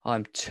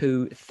I'm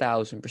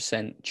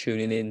 2000%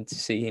 tuning in to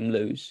see him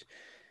lose.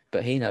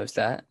 But he knows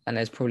that. And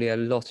there's probably a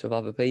lot of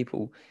other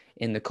people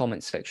in the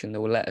comments section that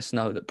will let us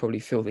know that probably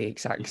feel the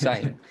exact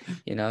same.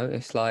 You know,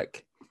 it's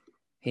like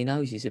he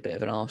knows he's a bit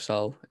of an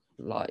arsehole.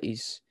 Like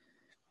he's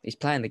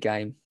playing the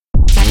game.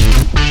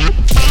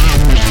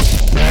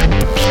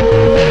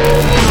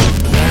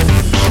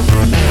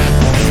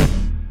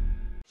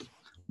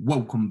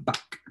 Welcome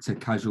back to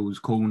Casuals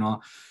Corner,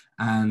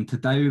 and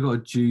today we've got a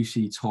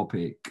juicy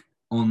topic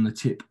on the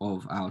tip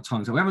of our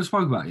tongues that we haven't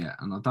spoken about yet,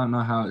 and I don't know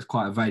how it's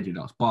quite evaded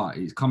us, but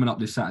it's coming up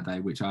this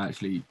Saturday, which I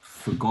actually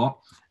forgot,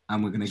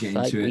 and we're going to get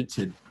into it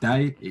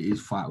today. It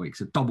is fight week.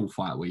 It's a double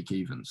fight week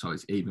even, so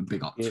it's even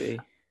bigger.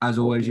 As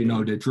always, you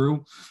know the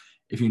drill.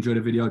 If you enjoyed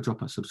the video,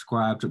 drop a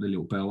subscribe, drop the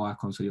little bell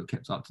icon so you're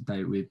kept up to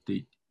date with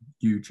the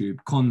YouTube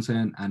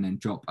content, and then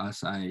drop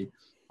us a...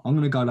 I'm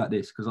going to go like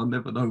this because I'll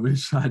never know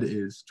which side it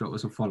is. Drop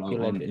us a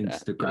follow on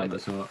Instagram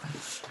as well,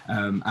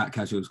 at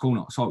Casuals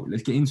Corner. So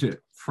let's get into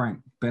it. Frank,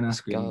 Ben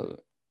Askren,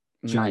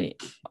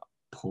 Jake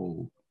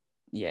Paul.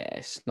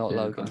 Yes, not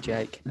Logan,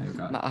 Jake. There you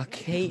go. I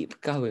keep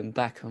going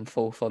back and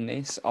forth on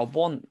this. I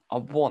want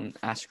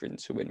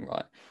Askren to win,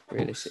 right?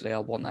 Realistically, I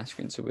want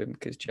Askren to win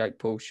because Jake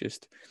Paul's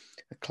just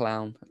a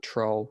clown, a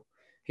troll.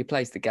 He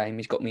plays the game.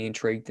 He's got me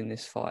intrigued in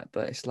this fight,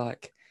 but it's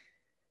like...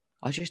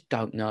 I just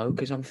don't know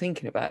because I'm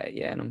thinking about it,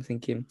 and I'm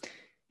thinking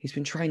he's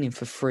been training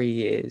for 3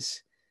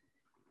 years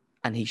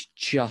and he's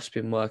just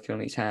been working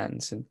on his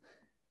hands. And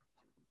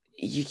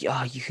you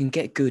can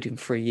get good in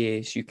 3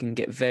 years. You can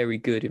get very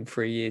good in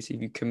 3 years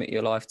if you commit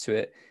your life to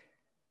it.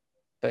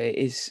 But it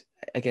is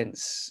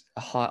against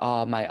a high...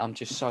 Oh, mate, I'm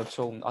just so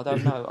torn. I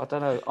don't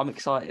know. I'm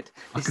excited.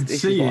 I can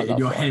see it in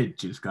your head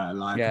just going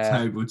like a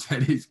table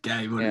tennis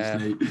game,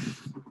 honestly. Yeah.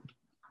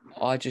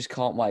 I just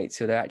can't wait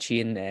till they're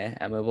actually in there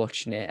and we're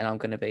watching it, and I'm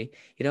going to be,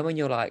 when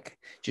you're like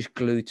just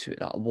glued to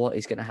it, like what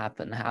is going to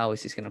happen? How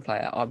is this going to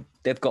play out?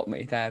 They've got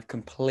me. They have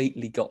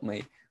completely got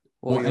me.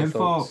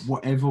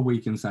 Whatever we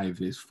can say of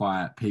this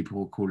fight,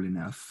 people are calling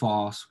it a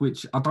farce,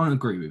 which I don't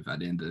agree with at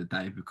the end of the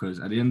day, because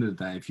at the end of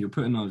the day, if you're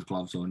putting those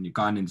gloves on, you're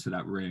going into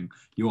that ring,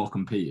 you are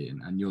competing,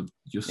 and you're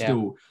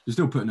still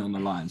putting it on the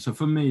line. So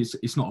for me,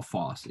 it's not a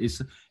farce.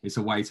 It's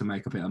a way to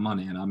make a bit of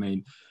money, and I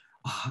mean.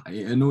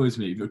 It annoys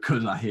me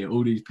because I hear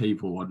all these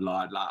people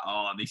online like,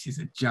 oh, this is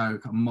a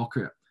joke, a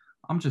mockery.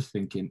 I'm just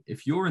thinking,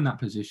 if you're in that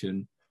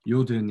position,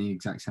 you're doing the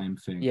exact same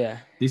thing. Yeah.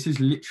 This is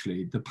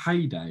literally the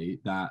payday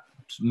that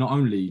not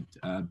only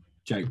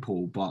Jake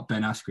Paul, but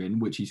Ben Askren,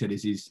 which he said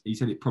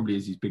it probably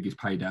is his biggest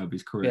payday of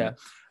his career. Yeah.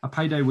 A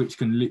payday which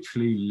can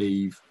literally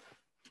leave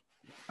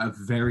a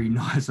very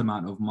nice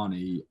amount of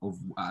money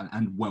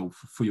and wealth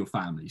for your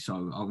family.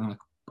 So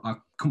I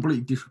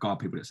completely disregard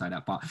people that say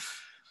that, but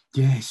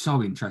yeah, it's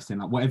so interesting.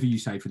 Like whatever you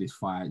say for this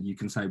fight, you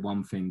can say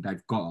one thing: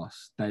 they've got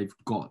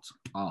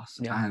us,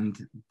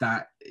 and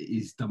that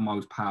is the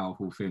most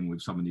powerful thing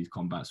with some of these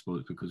combat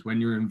sports. Because when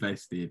you're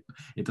invested,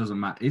 it doesn't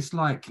matter. It's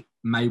like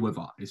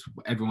Mayweather.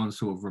 Everyone's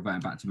sort of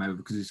reverting back to Mayweather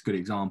because it's a good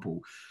example.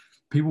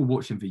 People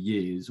watch him for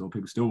years, or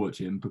people still watch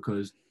him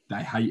because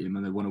they hate him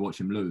and they want to watch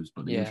him lose.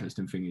 But the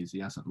interesting thing is he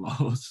hasn't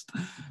lost.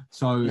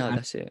 So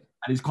that's it.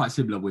 And it's quite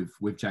similar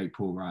with Jake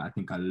Paul, right? I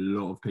think a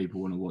lot of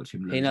people want to watch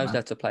him lose. He knows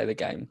how to play the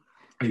game.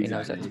 Exactly. He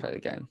knows how to play the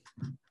game.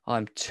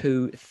 I'm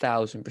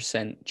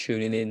 2000%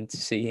 tuning in to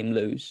see him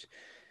lose.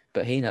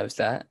 But he knows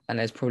that. And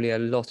there's probably a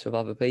lot of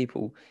other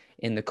people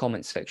in the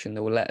comments section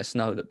that will let us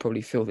know that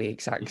probably feel the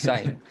exact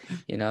same.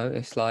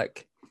 It's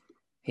like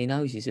he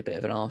knows he's a bit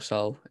of an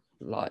arsehole.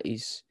 Like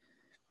he's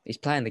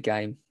playing the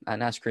game.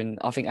 And I think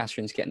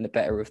Askren's getting the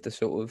better of the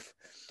sort of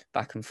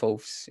back and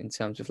forths in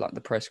terms of like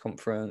the press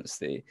conference,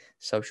 the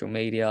social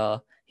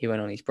media. He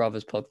went on his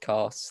brother's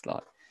podcast,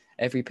 like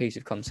every piece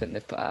of content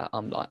they've put out,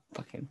 I'm like,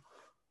 fucking...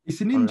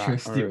 It's an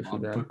interesting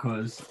one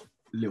because...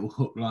 Little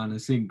hook, line,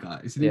 and sinker.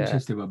 It's an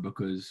interesting one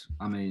because,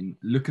 I mean,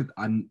 look at...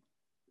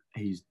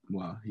 he's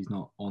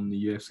not on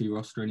the UFC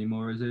roster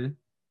anymore, is he?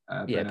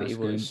 But he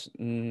was...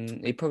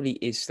 he probably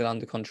is still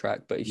under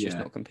contract, but he's just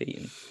not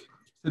competing.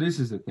 So this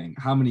is the thing.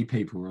 How many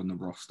people are on the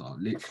roster?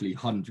 Literally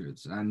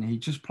hundreds. And he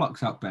just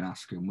plucks up Ben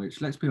Askren,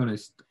 which, let's be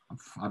honest,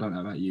 I don't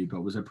know about you,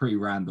 but was a pretty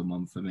random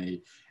one for me.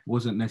 It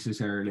wasn't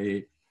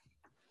necessarily...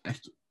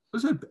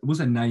 was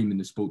a name in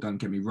the sport, don't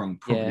get me wrong,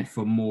 probably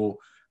for more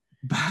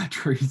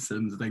bad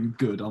reasons than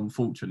good,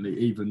 unfortunately,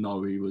 even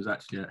though he was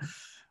actually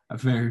a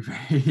very,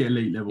 very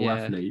elite level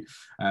athlete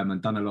and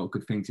done a lot of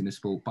good things in the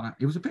sport. But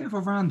it was a bit of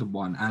a random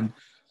one. And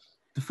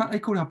the fact they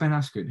called out Ben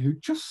Askren, who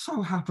just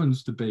so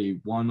happens to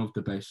be one of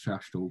the best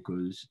trash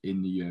talkers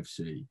in the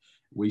UFC.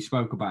 We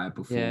spoke about it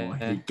before.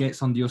 Yeah. He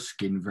gets under your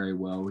skin very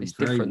well. He's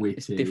very witty.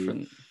 It's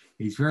different.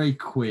 He's very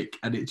quick.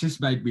 And it just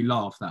made me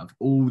laugh that of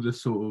all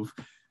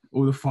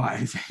the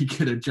fighters he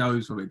could have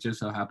chose from, it just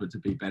so happened to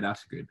be Ben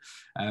Askren.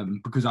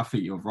 Because I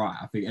think you're right.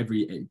 I think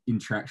every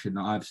interaction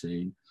that I've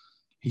seen,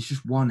 he's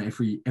just won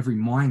every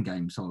mind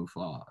game so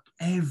far.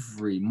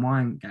 Every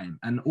mind game.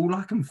 And all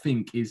I can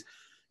think is,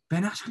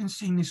 Ben Askren's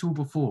seen this all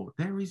before.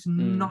 There is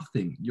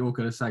nothing you're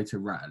going to say to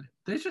rattle him.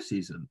 There just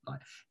isn't.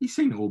 Like, he's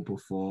seen it all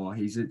before.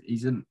 He's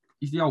an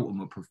he's the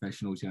ultimate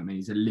professional. You know what I mean?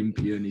 He's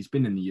Olympian. He's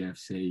been in the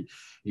UFC.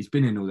 He's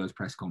been in all those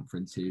press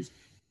conferences.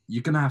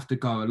 You're going to have to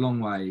go a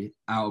long way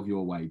out of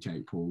your way,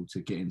 Jake Paul,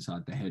 to get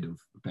inside the head of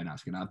Ben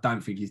Askren. I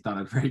don't think he's done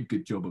a very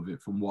good job of it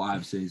from what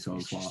I've seen so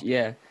far.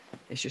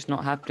 It's just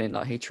not happening.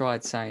 Like, he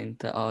tried saying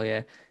that, oh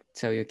yeah,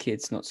 tell your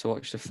kids not to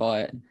watch the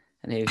fight,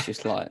 and he was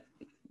just like,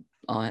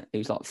 he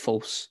was like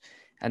false.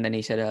 And then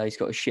he said, oh, he's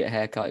got a shit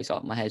haircut. He's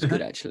like, my hair's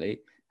good actually,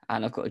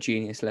 and I've got a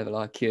genius level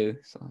IQ.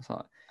 So I was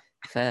like,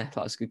 fair,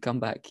 like, it's a good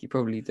comeback. You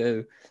probably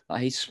do.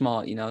 Like, he's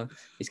smart, you know.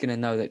 He's going to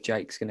know that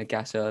Jake's going to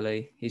gas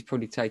early. He's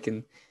probably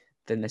taken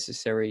the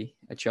necessary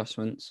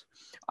adjustments,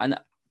 and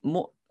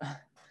not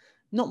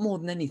more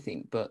than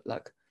anything, but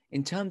like,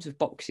 in terms of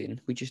boxing,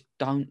 we just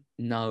don't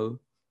know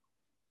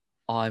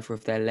either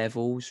of their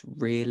levels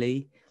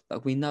really.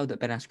 Like, we know that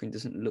Ben Askren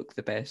doesn't look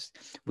the best.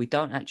 We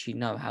don't actually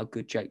know how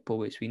good Jake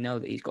Paul is. We know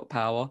that he's got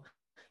power.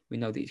 We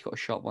know that he's got a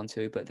sharp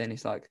 1-2, but then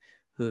it's like,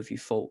 who have you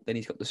fought? Then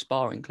he's got the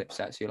sparring clips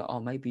out, so you're like, oh,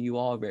 maybe you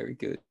are very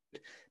good.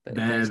 But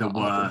they're the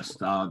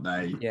worst, aren't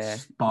they? Yeah.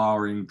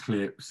 Sparring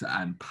clips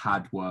and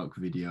pad work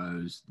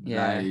videos.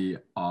 Yeah. They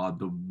are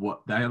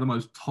the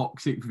most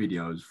toxic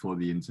videos for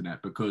the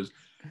internet, because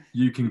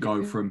you can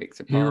go from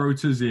hero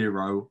to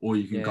zero, or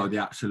you can go the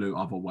absolute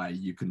other way.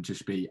 You can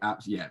just be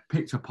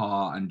picked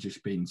apart and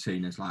just being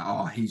seen as like,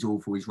 oh, he's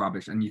awful, he's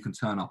rubbish. And you can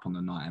turn up on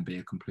the night and be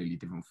a completely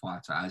different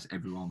fighter, as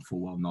everyone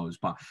full well knows.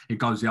 But it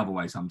goes the other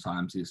way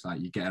sometimes. It's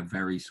like you get a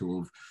very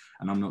sort of,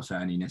 and I'm not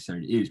saying he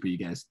necessarily is, but you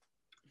get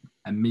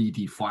a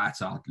meaty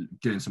fighter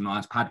doing some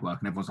nice pad work,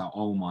 and everyone's like,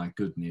 "Oh my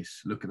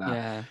goodness, look at that!"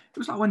 Yeah. It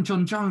was like when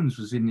John Jones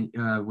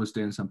was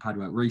doing some pad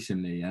work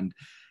recently, and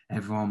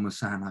everyone was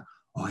saying like,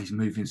 "Oh, he's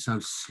moving so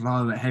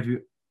slow at heavy."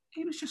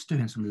 He was just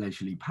doing some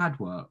leisurely pad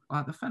work.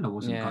 Like, the fella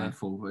wasn't going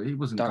full, but he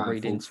wasn't. Don't going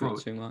read full into throat.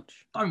 it too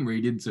much. Don't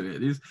read into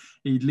it.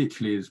 He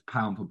literally is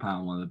pound for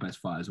pound one of the best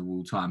fighters of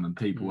all time, and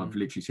people have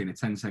literally seen a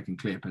 10-second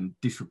clip and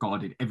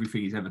disregarded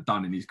everything he's ever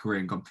done in his career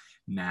and gone,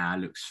 "Nah,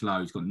 looks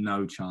slow. He's got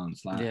no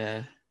chance."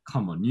 Like,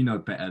 come on, you know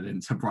better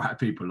than to write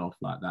people off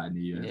like that in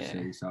the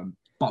UFC. Yeah. So,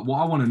 but what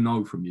I want to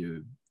know from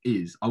you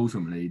is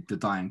ultimately the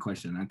dying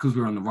question, and because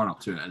we're on the run up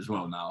to it as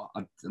well now,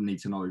 I need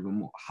to know even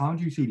more. How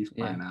do you see this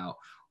playing out?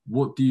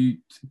 What do you,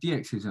 the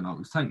X's and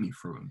O's, take me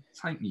through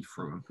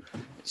them.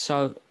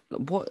 So,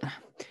 what,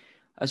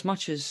 as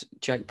much as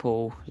Jake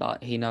Paul,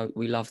 like,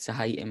 we love to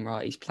hate him,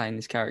 right? He's playing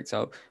this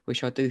character,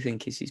 which I do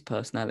think is his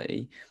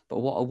personality. But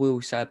what I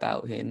will say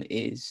about him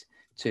is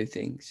two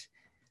things.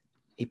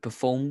 He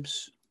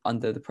performs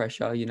under the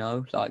pressure, you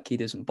know, like, he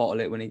doesn't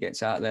bottle it when he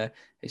gets out there.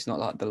 It's not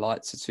like the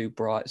lights are too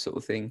bright sort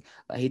of thing.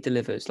 Like, he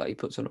delivers, like, he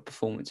puts on a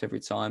performance every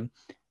time.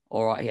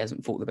 All right, he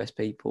hasn't fought the best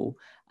people.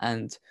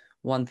 And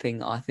one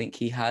thing I think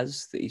he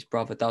has that his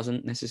brother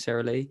doesn't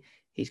necessarily,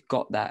 he's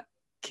got that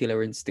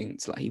killer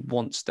instinct. Like, he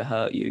wants to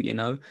hurt you, you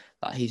know,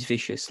 like, he's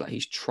vicious, like,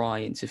 he's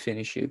trying to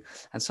finish you.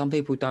 And some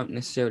people don't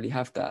necessarily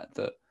have that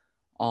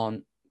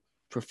aren't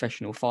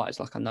professional fighters.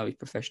 Like, I know he's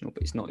professional,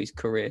 but it's not his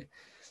career.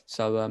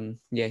 So,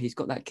 he's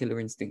got that killer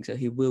instinct. So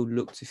he will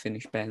look to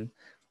finish Ben.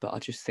 But I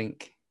just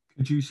think...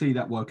 Could you see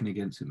that working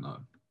against him,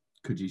 though?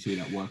 Could you see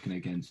that working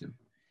against him?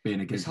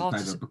 Being against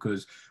his favour?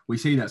 Because we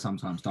see that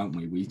sometimes, don't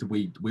we?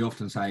 We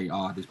often say,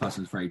 this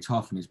person's very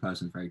tough and this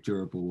person's very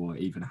durable, or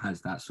even has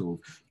that sort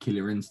of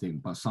killer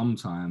instinct. But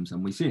sometimes,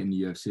 and we see it in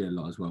the UFC a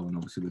lot as well, and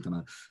obviously we're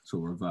going to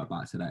sort of revert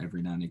back to that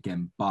every now and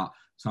again, but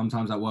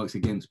sometimes that works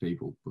against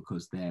people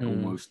because they're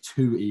almost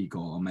too eager,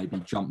 or maybe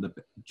jump the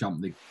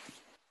gun.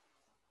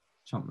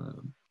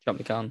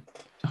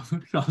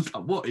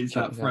 What is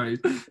that phrase?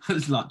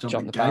 It's like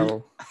jump the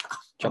barrel.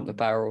 Jump the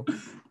barrel.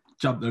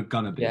 Jump the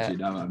gun a bit, you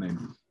know what I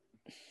mean?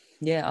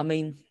 Yeah, I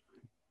mean,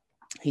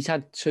 he's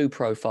had 2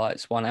 pro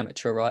fights, 1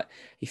 amateur, right?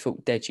 He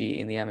fought Deji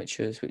in the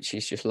amateurs, which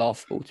is just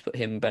laughable to put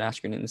him and Ben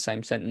Askren in the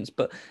same sentence.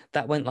 But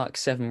that went like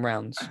 7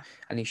 rounds,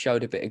 and he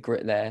showed a bit of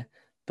grit there.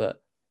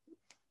 But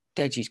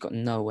Deji's got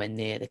nowhere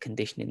near the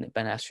conditioning that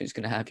Ben Askren's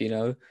going to have, you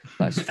know?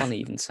 Like, it's funny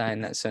even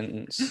saying that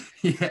sentence.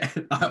 Yeah,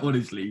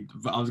 honestly,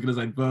 I was going to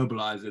say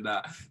verbalising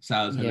that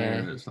sounds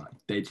hilarious. Like,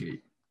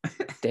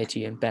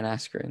 Deji and Ben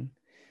Askren.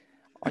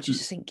 I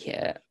just think,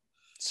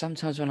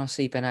 sometimes when I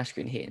see Ben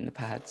Askren hitting the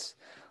pads,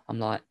 I'm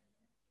like,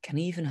 can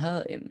he even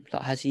hurt him?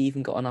 Like, has he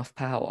even got enough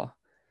power?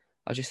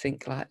 I just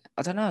think, like,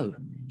 I don't know.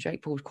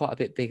 Jake Paul's quite a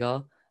bit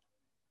bigger.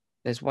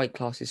 There's weight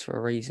classes for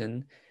a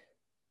reason.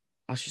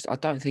 I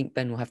don't think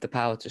Ben will have the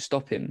power to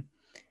stop him.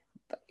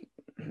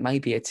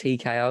 Maybe a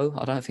TKO.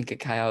 I don't think a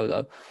KO,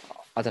 though.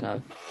 I don't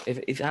know.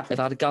 If I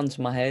had a gun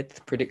to my head,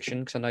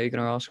 prediction, because I know you're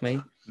going to ask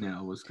me. Yeah,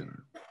 I was going to.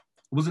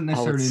 It wasn't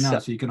necessarily now,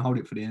 so you can hold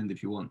it for the end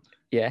if you want.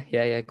 Yeah,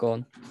 go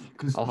on.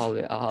 I'll hold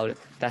it.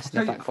 That's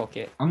in the back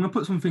pocket. I'm going to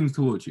put some things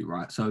towards you,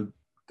 right? So,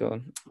 go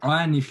on.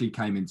 I initially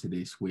came into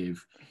this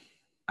with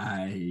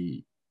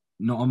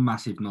not a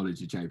massive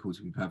knowledge of Jake Paul,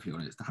 to be perfectly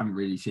honest. I haven't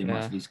really seen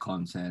much of his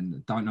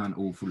content. Don't know an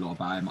awful lot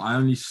about him. I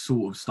only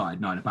sort of started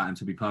knowing about him,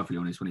 to be perfectly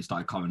honest, when he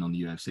started coming on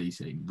the UFC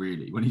scene,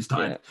 really. When he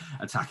started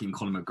attacking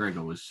Conor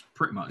McGregor was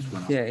pretty much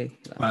when I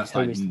who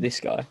is this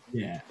guy?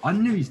 Yeah, I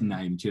knew his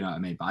name, do you know what I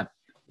mean? But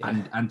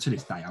And to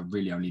this day, I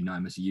really only know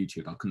him as a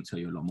YouTuber. I couldn't tell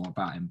you a lot more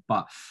about him.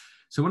 But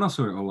so when I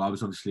saw it all, I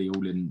was obviously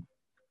all in.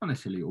 Not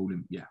necessarily all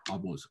in. Yeah, I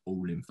was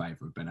all in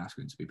favour of Ben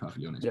Askren, to be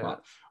perfectly honest. Yeah.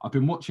 But I've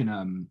been watching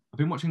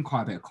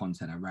quite a bit of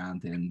content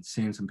around it and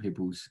seeing some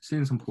people's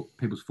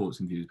thoughts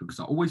and views, because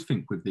I always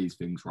think with these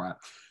things, right,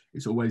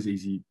 it's always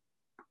easy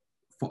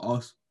for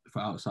us,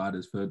 for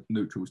outsiders, for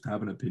neutrals to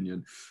have an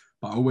opinion.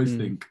 But I always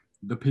think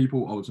the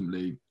people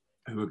ultimately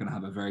who are going to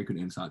have a very good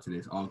insight to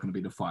this are going to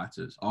be the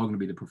fighters, are going to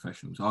be the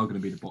professionals, are going to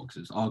be the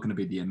boxers, are going to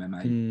be the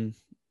MMA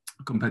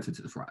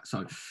competitors, right?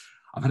 So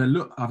I've had a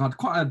look. I've had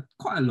quite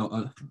a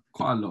lot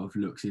of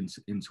looks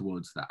in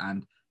towards that,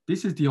 and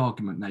this is the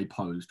argument they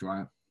posed,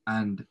 right?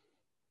 And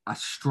I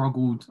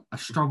struggled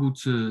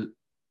to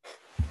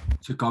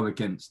go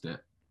against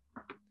it,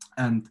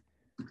 and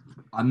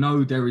I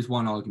know there is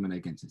one argument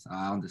against this.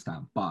 I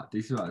understand, but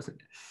this is what I said.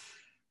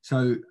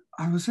 So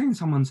I was seeing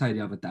someone say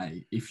the other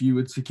day, if you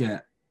were to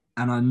get,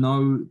 and I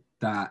know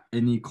that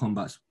any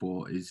combat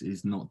sport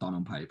is not done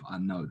on paper. I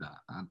know that,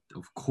 and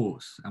of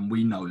course, and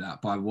we know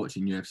that by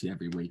watching UFC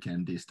every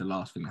weekend. It's the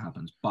last thing that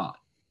happens. But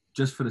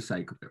just for the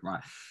sake of it,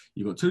 right?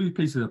 You've got two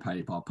pieces of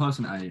paper,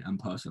 person A and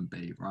person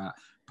B, right?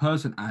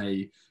 Person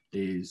A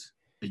is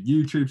a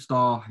YouTube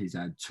star. He's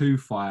had 2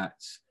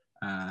 fights.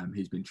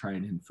 He's been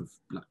training for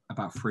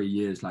about 3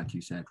 years, like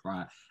you said,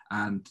 right?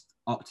 And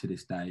up to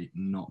this day,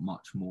 not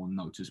much more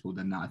noticeable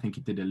than that. I think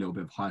he did a little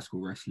bit of high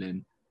school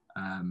wrestling.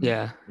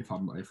 If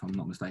I'm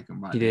not mistaken,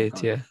 right? He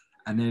did, yeah.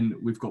 And then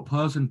we've got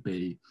person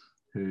B,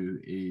 who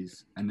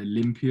is an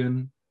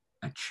Olympian,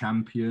 a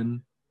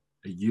champion,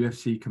 a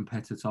UFC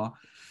competitor,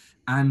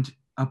 and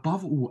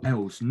above all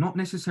else, not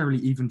necessarily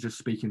even just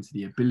speaking to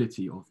the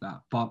ability of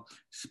that, but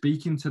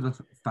speaking to the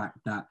fact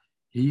that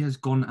he has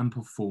gone and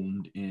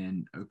performed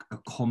in a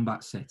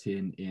combat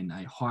setting in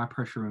a high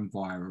pressure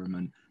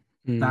environment,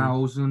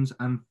 thousands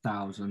and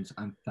thousands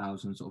and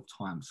thousands of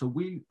times. So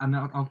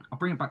I'll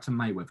bring it back to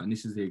Mayweather, and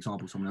this is the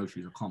example someone else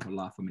used. I can't for the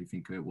life of me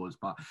think who it was,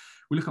 but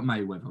we look at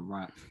Mayweather,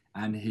 right?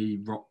 And he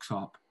rocks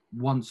up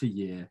once a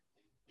year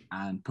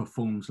and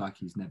performs like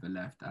he's never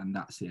left, and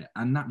that's it.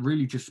 And that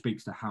really just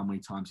speaks to how many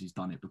times he's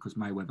done it, because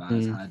Mayweather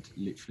has had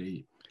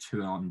literally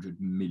 200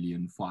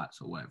 million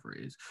fights or whatever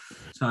it is.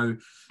 So,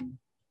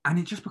 and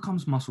it just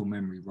becomes muscle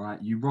memory,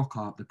 right? You rock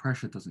up, the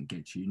pressure doesn't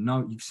get you.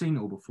 No, you've seen it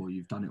all before,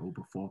 you've done it all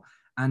before.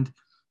 And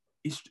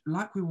it's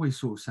like we always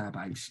sort of say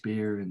about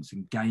experience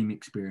and game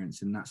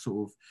experience and that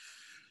sort of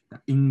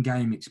that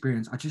in-game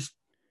experience.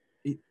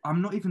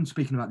 I'm not even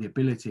speaking about the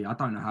ability. I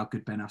don't know how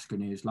good Ben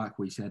Askren is, like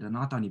we said, and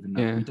I don't even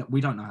know. Yeah. We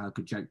don't know how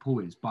good Jake Paul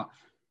is, but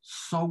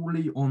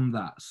solely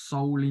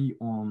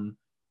on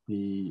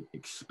the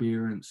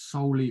experience,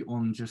 solely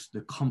on just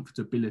the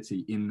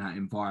comfortability in that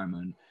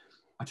environment,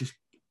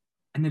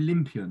 an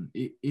Olympian,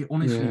 it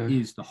honestly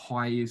is the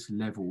highest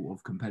level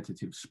of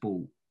competitive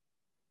sport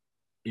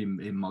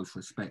in most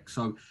respects.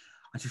 So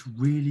I just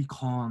really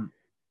can't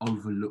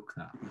overlook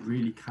that. I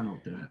really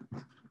cannot do it.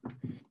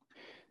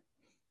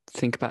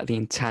 Think about the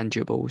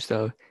intangibles,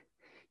 though.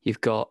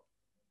 You've got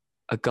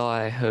a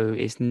guy who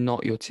is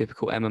not your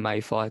typical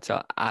MMA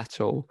fighter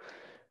at all,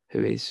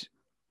 who is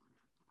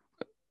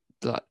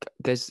like,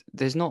 there's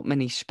not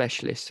many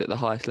specialists at the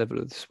highest level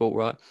of the sport,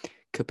 right?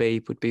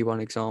 Khabib would be one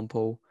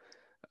example.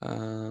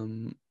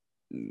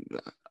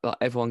 Like,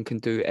 everyone can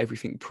do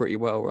everything pretty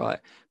well, right?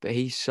 But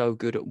he's so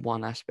good at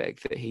one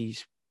aspect that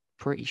he's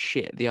pretty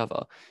shit at the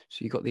other.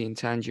 So you've got the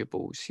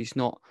intangibles. He's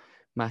not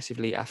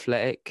massively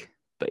athletic,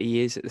 but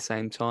he is at the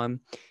same time.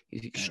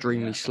 He's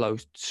extremely slow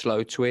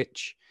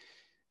twitch.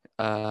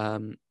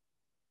 This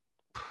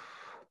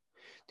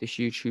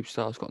YouTube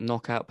star's got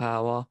knockout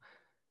power.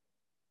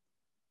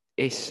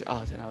 I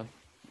don't know.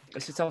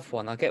 It's a tough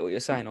one. I get what you're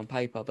saying on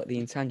paper, but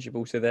the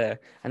intangibles are there.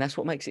 And that's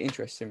what makes it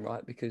interesting,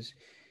 right? Because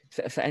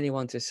for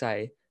anyone to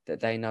say that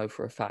they know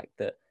for a fact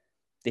that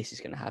this is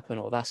going to happen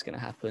or that's going to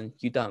happen,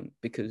 you don't,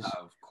 because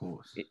of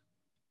course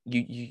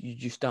you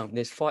just don't.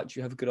 There's fights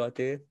you have a good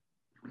idea,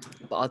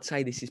 but I'd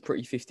say this is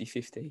pretty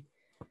 50-50.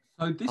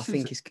 I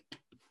think it's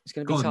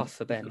going to be tough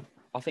for Ben.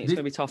 I think it's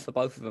going to be tough for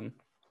both of them.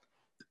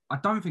 I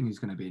don't think it's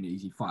going to be an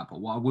easy fight,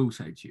 but what I will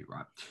say to you,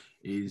 right,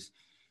 is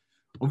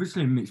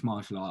obviously in mixed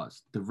martial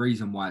arts, the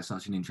reason why it's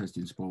such an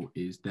interesting sport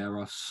is there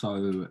are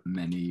so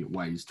many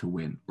ways to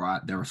win,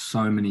 right? There are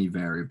so many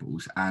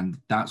variables, and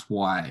that's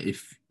why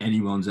if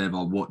anyone's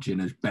ever watching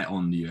us bet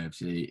on the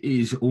UFC, it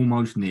is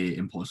almost near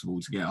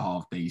impossible to get a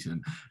half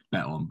decent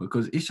bet on,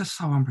 because it's just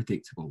so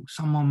unpredictable.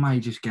 Someone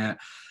may just get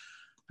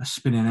a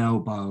spinning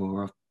elbow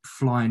or a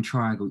flying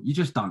triangle. You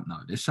just don't know.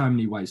 There's so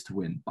many ways to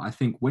win. But I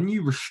think when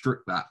you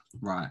restrict that,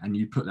 right, and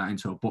you put that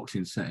into a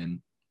boxing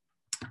setting,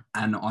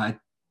 and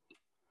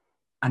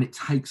it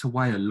takes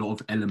away a lot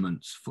of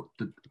elements. For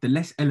the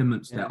less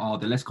elements there are,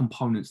 the less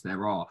components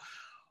there are.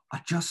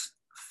 I just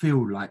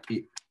feel like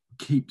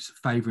keeps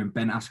favouring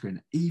Ben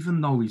Askren,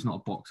 even though he's not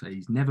a boxer.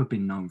 He's never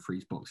been known for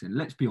his boxing.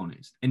 Let's be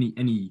honest.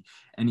 Any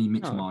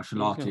mixed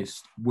martial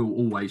artist will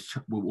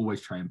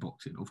always train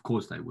boxing. Of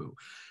course they will.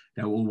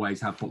 They'll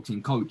always have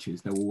boxing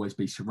coaches. They'll always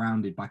be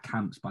surrounded by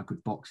camps by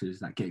good boxers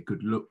that get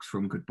good looks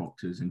from good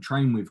boxers and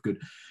train with good,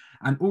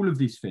 and all of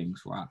these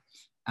things, right?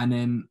 And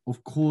then,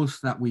 of course,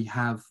 that we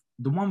have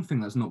the one thing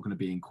that's not going to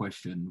be in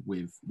question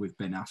with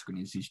Ben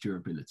Askren is his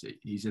durability.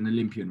 He's an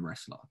Olympian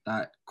wrestler.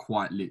 That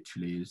quite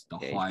literally is the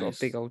highest. He's got a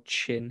big old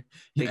chin,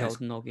 big old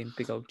noggin,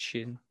 big old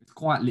chin. It's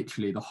quite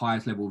literally the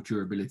highest level of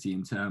durability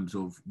in terms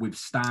of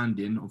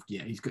withstanding.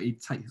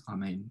 I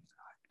mean,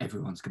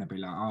 everyone's going to be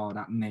like, oh,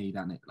 that knee.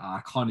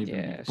 I can't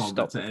even be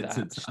bothered to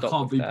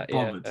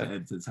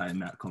entertain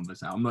that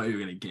conversation. I'm not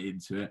even going to get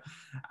into it.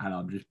 And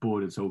I'm just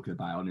bored of talking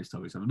about it on this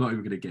topic. So I'm not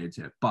even going to get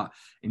into it. But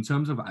in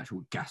terms of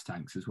actual gas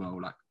tanks as well,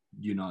 like,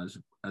 you know,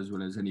 as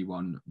well as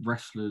anyone,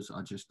 wrestlers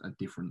are just a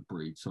different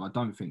breed. So I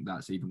don't think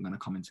that's even going to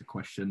come into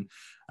question.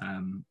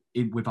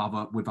 With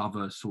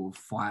other sort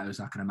of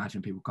fighters, I can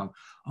imagine people go,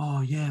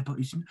 oh yeah, but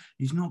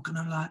he's not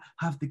going to like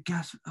have the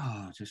gas.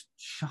 Oh, just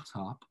shut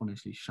up.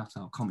 Honestly, shut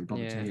up. Can't be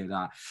bothered to hear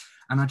that.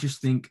 And I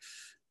just think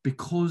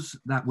because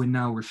that we're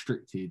now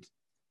restricted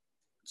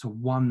to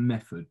one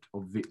method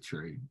of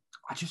victory,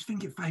 I just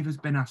think it favours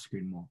Ben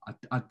Askren more.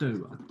 I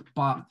do.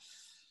 But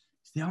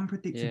it's the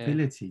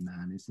unpredictability,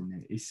 man, isn't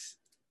it? It's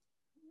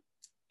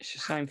the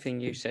same thing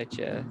you said,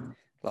 yeah.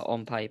 Like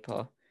on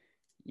paper,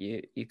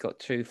 you've got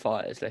two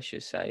fighters, let's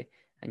just say,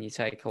 and you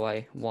take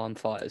away one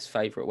fighter's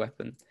favourite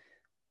weapon,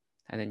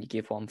 and then you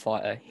give one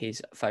fighter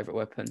his favourite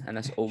weapon, and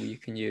that's all you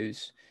can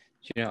use.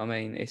 Do you know what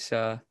I mean? It's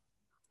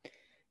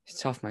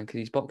tough, man, because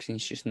his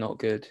boxing's just not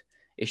good.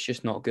 It's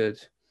just not good.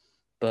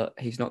 But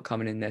he's not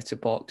coming in there to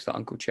box, like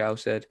Uncle Chow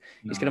said.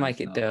 He's going to make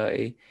it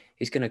dirty.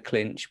 He's going to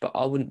clinch. But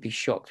I wouldn't be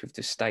shocked with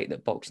the state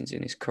that boxing's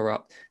in is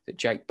corrupt, that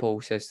Jake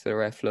Paul says to the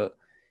ref, look,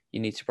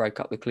 you need to break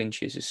up the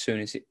clinches as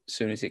soon as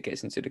it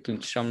gets into the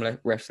clinch. Some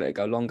refs let it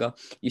go longer.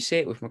 You see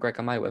it with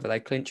McGregor Mayweather.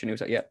 They clinch and he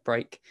was like, yeah,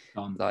 break.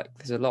 Like,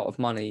 there's a lot of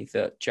money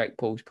that Jake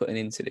Paul's putting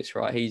into this,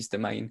 right? He's the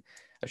main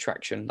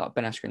attraction. Like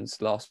Ben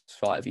Askren's last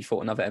fight, if he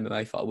fought another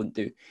MMA fight, I wouldn't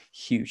do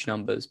huge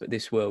numbers, but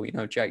this will, you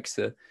know, Jake's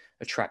the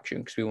attraction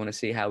because we want to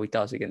see how he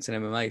does against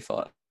an MMA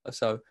fight.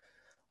 So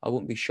I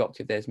wouldn't be shocked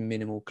if there's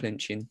minimal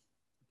clinching.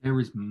 There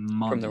is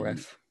money from the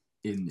ref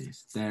in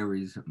this. There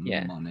is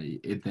money.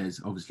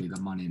 There's obviously the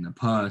money in the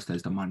purse.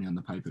 There's the money on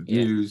the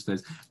pay-per-views.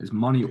 There's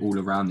money all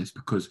around this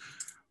because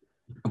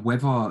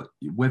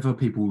whether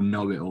people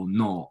know it or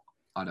not,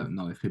 I don't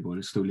know if people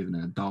are still living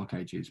in the dark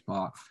ages,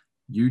 but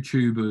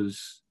YouTubers,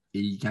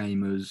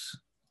 e-gamers,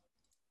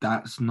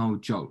 that's no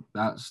joke.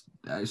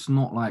 It's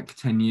not like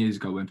 10 years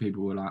ago when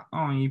people were like,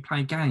 oh, you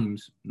play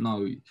games.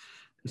 No,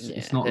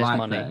 it's not like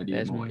money. That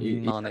anymore.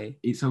 Money.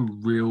 It's a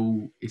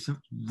real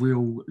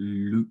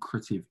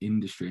lucrative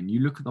industry. And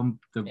you look at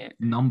the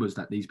numbers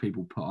that these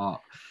people put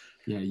up.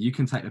 Yeah, you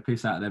can take the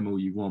piss out of them all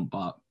you want,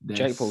 but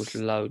Jake Paul's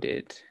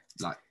loaded.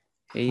 Like,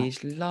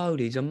 he's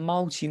loaded. He's a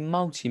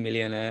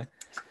multi-millionaire.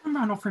 I'm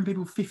around offering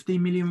people 50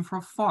 million for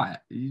a fight.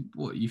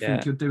 What, you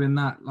think you're doing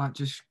that like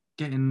just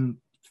getting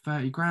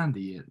 30 grand a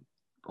year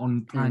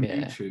on playing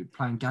YouTube,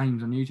 playing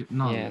games on YouTube?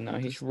 No. Yeah, no,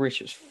 he's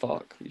rich as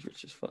fuck.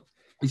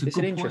 It's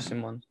an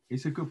interesting one.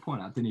 It's a good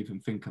point. I didn't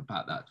even think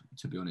about that,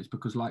 to be honest,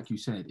 because like you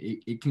said,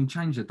 it can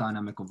change the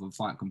dynamic of a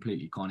fight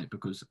completely, can't it?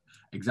 Because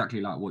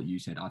exactly like what you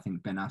said, I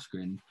think Ben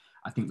Askren,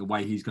 I think the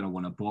way he's going to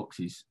want to box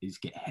is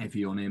get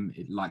heavy on him.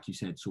 Like you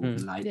said, sort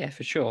of late. Yeah,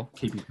 for sure.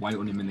 Keep his weight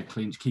on him in the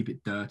clinch, keep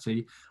it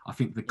dirty. I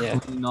think the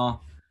cleaner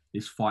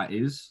this fight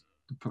is,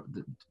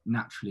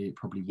 naturally it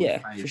probably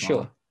would favour. For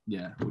sure.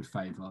 Yeah, would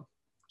favour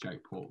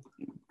Jake Paul.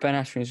 Ben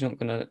Askren's not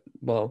going to,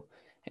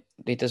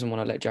 he doesn't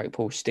want to let Jake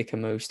Paul stick a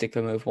move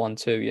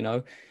 1-2, you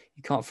know.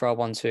 You can't throw a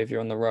 1-2 if you're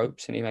on the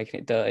ropes and you're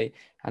making it dirty.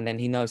 And then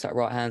he knows that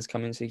right hand's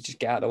coming, so he just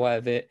get out of the way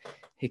of it.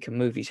 He can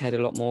move his head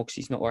a lot more because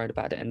he's not worried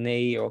about a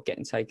knee or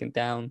getting taken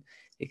down.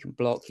 He can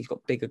block. He's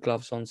got bigger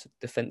gloves on, so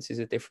defenses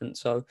are different.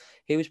 So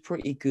he was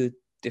pretty good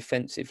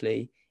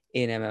defensively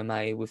in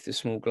MMA with the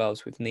small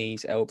gloves, with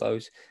knees,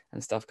 elbows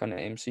and stuff coming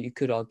at him. So you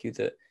could argue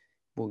that,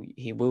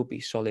 he will be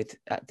solid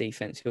at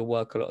defense. He'll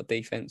work a lot of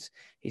defense.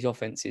 His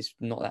offense is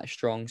not that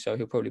strong, so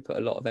he'll probably put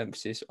a lot of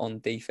emphasis on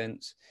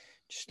defense,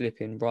 just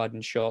slipping,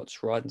 riding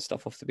shots, riding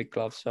stuff off the big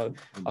gloves. So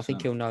I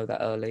think he'll know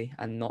that early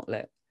and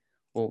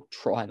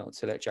try not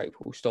to let Jake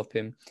Paul stop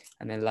him.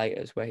 And then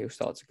later is where he'll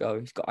start to go.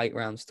 He's got 8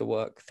 rounds to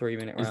work,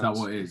 3-minute rounds. Is that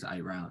what it is?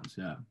 8 rounds,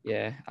 yeah.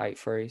 Yeah, 8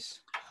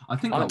 threes.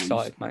 I'm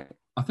excited, mate.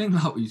 I think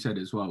like what you said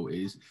as well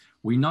is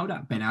we know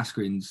that Ben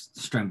Askren's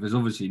strength is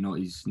obviously not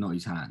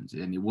his hands,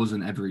 and it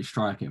wasn't ever his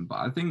striking. But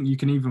I think you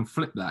can even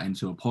flip that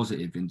into a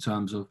positive in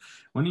terms of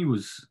when he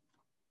was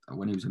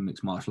a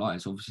mixed martial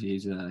artist. Obviously,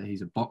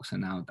 he's a boxer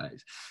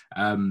nowadays.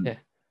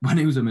 When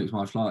he was a mixed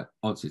martial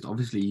artist,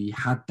 obviously he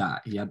had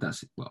that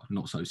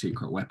not so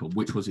secret weapon,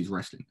 which was his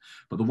wrestling.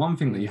 But the one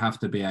thing that you have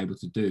to be able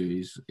to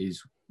do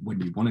is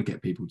when you want to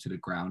get people to the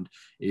ground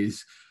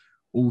is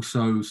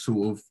also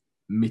sort of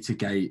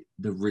mitigate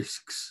the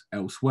risks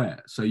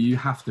elsewhere. So you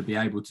have to be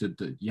able to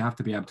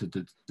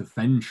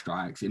defend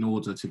strikes in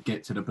order to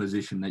get to the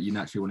position that you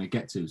naturally want to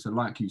get to. So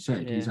like you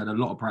said, he's had a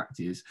lot of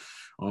practice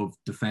of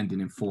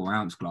defending in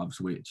 4-ounce gloves,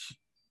 which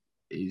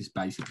is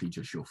basically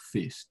just your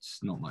fists,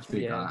 not much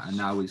bigger. And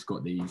now he's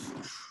got these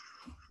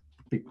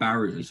big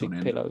barriers on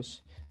him.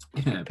 Pillows.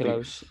 Yeah,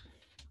 pillows.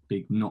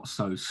 Big not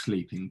so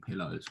sleeping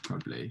pillows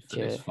probably for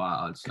this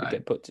fight, I'd say. Could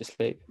get put to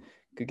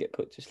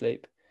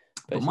sleep.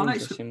 But it's an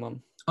interesting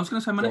one. I was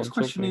going to say, my next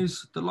question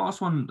is the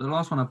last one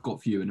I've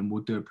got for you, and then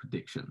we'll do a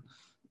prediction.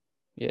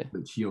 Yeah.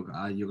 Which you're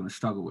going to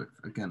struggle with.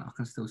 Again, I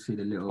can still see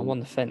the little... I'm on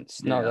the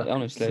fence. Yeah, no,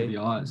 honestly. The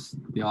eyes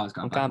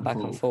going back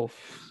and forth.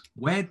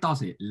 Where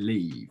does it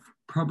leave?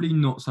 Probably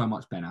not so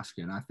much Ben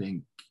Askren. I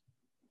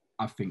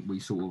think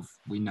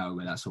we know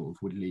where that sort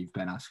of would leave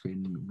Ben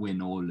Askren,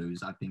 win or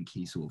lose. I think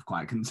he's sort of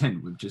quite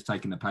content with just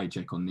taking the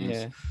paycheck on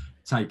this,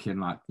 taking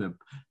like the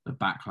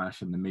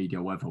backlash and the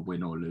media, whether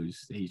win or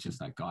lose. He's just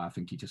that guy. I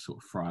think he just sort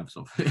of thrives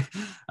off it.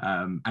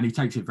 And he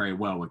takes it very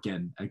well.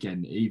 Again,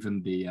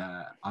 even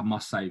I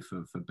must say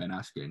for Ben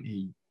Askren,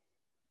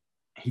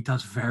 he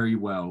does very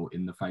well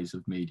in the face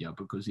of media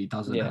because he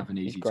doesn't have an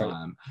easy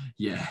time.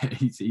 Yeah,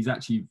 he's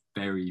actually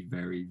very,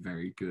 very,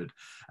 very good.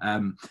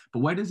 But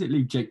where does it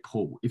leave Jake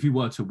Paul if he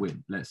were to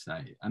win, let's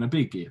say? And a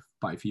big if,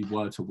 but if he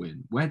were to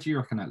win, where do you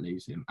reckon that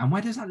leaves him? And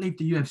where does that leave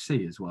the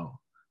UFC as well?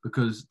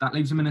 Because that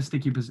leaves him in a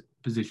sticky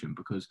position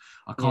because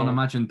I can't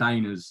imagine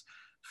Dana's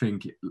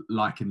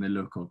liking the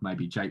look of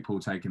maybe Jake Paul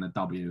taking a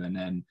W and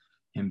then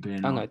him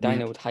being... Oh no,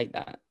 Dana would hate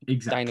that.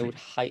 Exactly. Dana would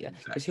hate that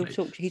because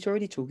he's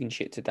already talking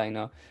shit to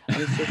Dana, and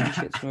he's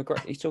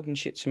talking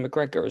shit to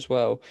McGregor as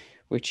well,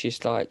 which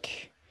is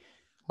like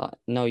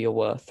know your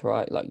worth,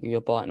 right? Like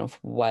you're biting off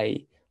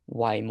way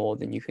more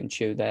than you can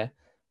chew there.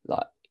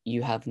 Like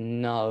you have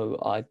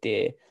no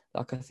idea.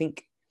 Like I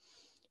think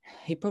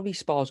he probably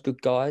spars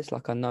good guys.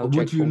 Like I know. But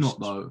would you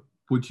not though?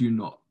 Would you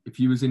not? If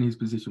you was in his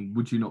position,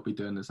 would you not be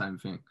doing the same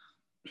thing?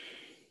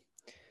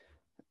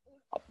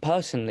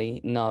 Personally,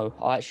 no.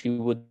 I actually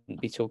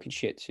wouldn't be talking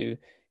shit to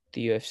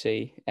the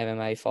UFC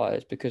MMA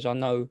fighters because I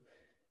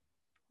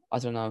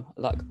don't know,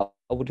 like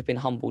I would have been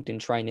humbled in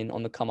training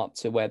on the come up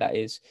to where that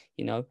is,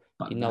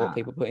 but what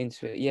people put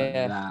into it.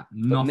 Yeah.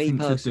 Nothing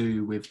to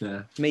do with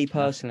the... Me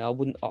personally,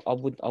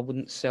 I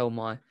wouldn't sell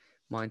my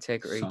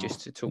integrity just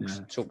to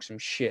talk some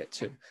shit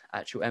to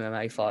actual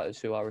MMA fighters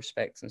who I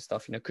respect and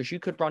stuff, because you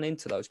could run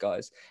into those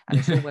guys and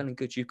it's all well and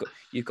good.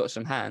 You've got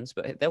some hands,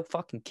 but they'll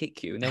fucking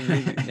kick you and they'll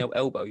move you and they'll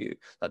elbow you.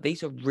 Like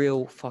these are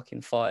real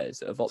fucking fighters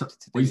that have opted to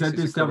do this. We said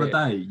this the other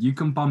day. You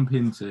can bump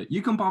into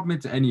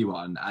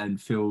anyone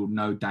and feel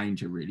no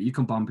danger really. You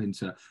can bump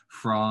into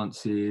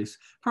Francis,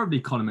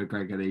 probably Conor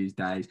McGregor these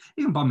days.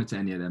 You can bump into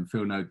any of them,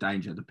 feel no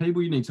danger. The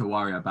people you need to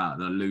worry about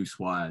are the loose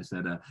wires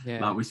that are,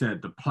 like we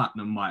said, the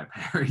platinum Mike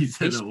Perry's.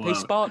 He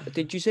sparred.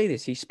 Did you see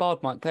this? He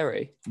sparred Mike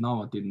Perry.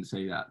 No, I didn't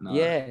see that. No.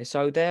 Yeah,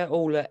 so they're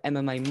all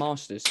MMA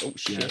masters. Oh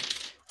shit!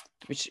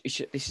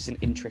 Yeah. This is an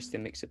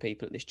interesting mix of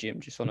people at this gym.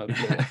 Just on a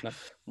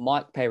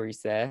Mike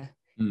Perry's there.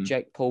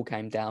 Jake Paul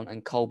came down,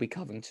 and Colby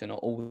Covington are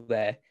all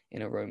there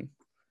in a room.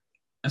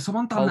 Has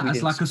someone done that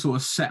as like a sort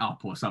of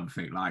setup or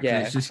something? Like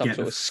let's just some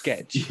sort of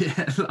sketch. Yeah,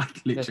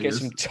 like literally. Let's get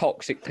some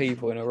toxic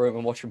people in a room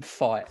and watch them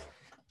fight.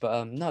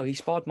 But no, he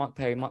sparred Mike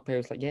Perry. Mike Perry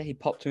was like, he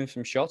popped him with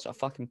some shots. I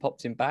fucking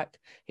popped him back.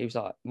 He was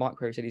like, Mike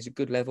Perry said he's a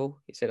good level.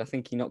 He said, I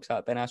think he knocks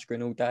out Ben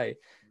Askren all day.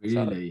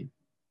 Really?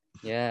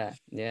 So, yeah.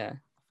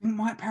 I think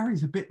Mike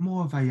Perry's a bit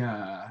more of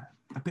a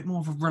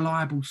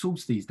reliable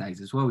source these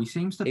days as well. He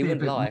seems to be. He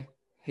wouldn't lie.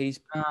 He's.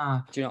 Do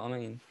you know what I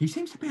mean? He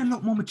seems to be a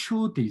lot more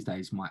matured these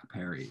days, Mike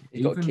Perry.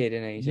 He's got a kid,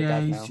 isn't he? He's a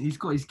dad now. He's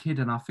got his kid,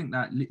 and I think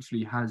that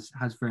literally has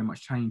very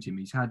much changed him.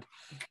 It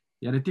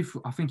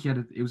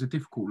was a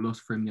difficult loss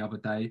for him the other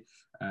day.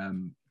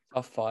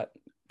 Tough fight.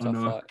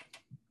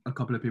 A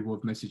couple of people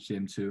have messaged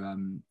him to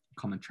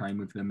come and train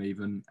with them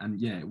even.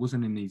 And it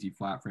wasn't an easy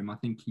fight for him. I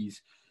think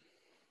he's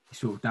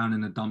sort of down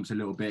in the dumps a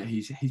little bit.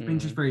 He's been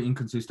just very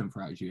inconsistent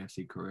throughout his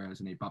UFC career,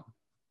 hasn't he? But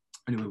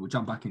anyway, we'll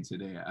jump back into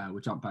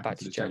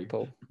the Jake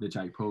Paul. The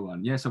Jake Paul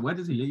one. Yeah, so where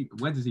does he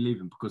leave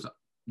him? Because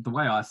the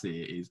way I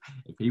see it is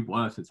if he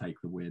were to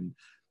take the win,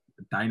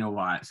 Dana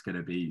White's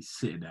gonna be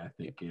sitting there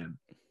thinking,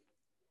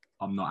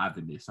 I'm not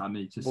having this. I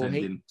need to send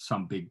in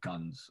some big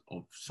guns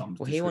of some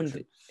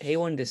description. He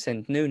wanted to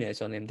send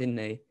Nunes on him, didn't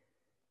he?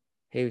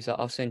 He was like,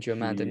 I'll send you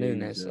Amanda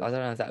Nunes. I don't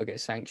know if that will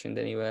get sanctioned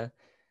anywhere.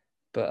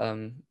 But,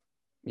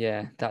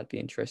 that'd be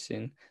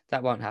interesting.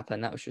 That won't happen.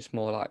 That was just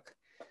more like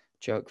a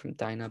joke from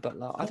Dana. But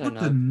I don't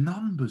know. What would the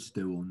numbers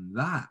do on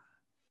that?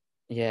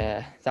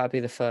 Yeah, that'd be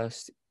the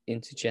first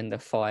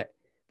intergender fight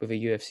with a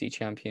UFC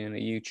champion and a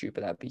YouTuber.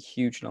 That'd be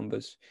huge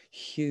numbers.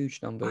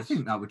 Huge numbers. I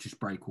think that would just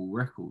break all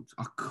records.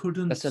 I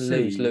couldn't. That's a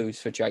lose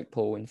for Jake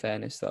Paul, in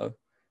fairness, though.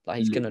 Like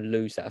he's gonna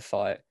lose that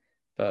fight.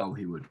 But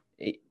he would.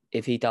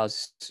 If he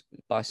does,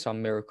 by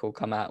some miracle,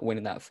 come out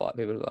winning that fight,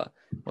 people are like,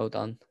 "Well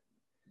done."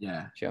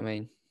 Yeah. Do you know what I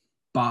mean?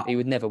 But he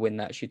would never win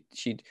that.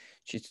 She'd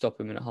stop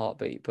him in a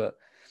heartbeat. But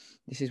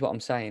this is what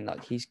I'm saying.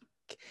 Like he's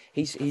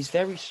he's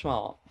very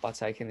smart by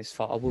taking this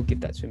fight. I will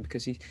give that to him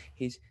because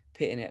he's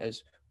pitting it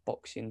as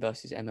boxing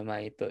versus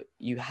MMA, but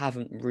you have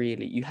picked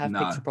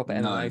a proper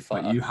MMA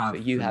fighter,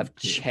 but you have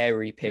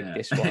cherry picked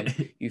this one.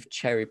 You've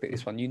cherry picked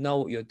this one. You know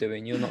what you're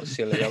doing. You're not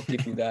silly. I'll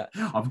give you that.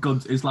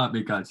 It's like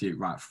me going to you,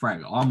 right,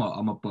 Frank, I'm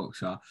a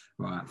boxer,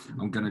 right?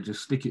 I'm gonna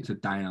just stick it to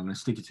Dana, I'm gonna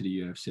stick it to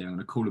the UFC, I'm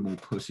gonna call them all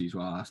pussies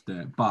while I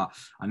do it. But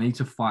I need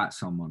to fight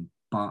someone.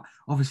 But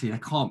obviously they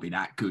can't be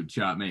that good,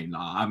 do you know what I mean?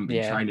 Like, I haven't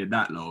been training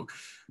that long.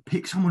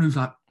 Pick someone who's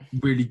like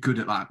really good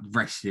at like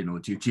wrestling or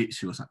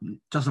jiu-jitsu or something.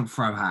 Doesn't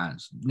throw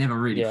hands, never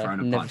really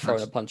thrown a punch. Never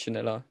thrown a punch in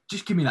their life.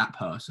 Just give me that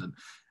person.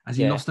 Has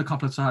he lost a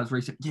couple of times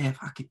recently? Yeah,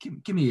 fuck it,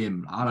 give me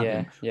him. I'll have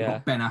him. We've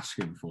got Ben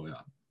Askren for you.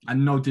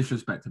 And no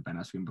disrespect to Ben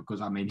Askren, because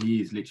I mean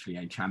he is literally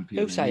a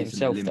champion. He'll say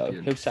himself though.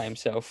 He'll say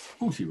himself. Of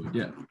course he would,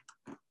 yeah.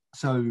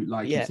 So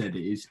like you said,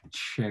 it is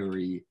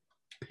cherry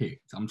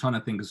picked. I'm trying to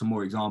think of some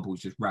more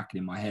examples just racking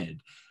in my head.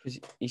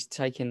 He's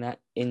taking that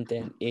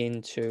indent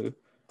into,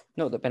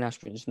 not that Ben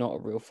Askren's not a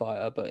real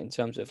fighter, but in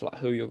terms of like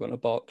who you're going to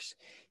box,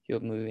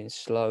 you're moving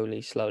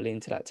slowly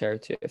into that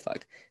territory of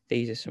like,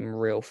 these are some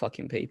real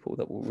fucking people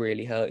that will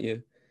really hurt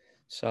you.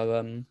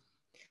 So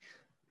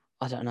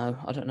I don't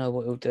know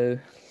what he'll do.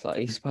 Like,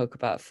 he spoke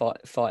about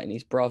fighting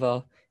his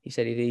brother. He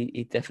said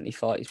he'd definitely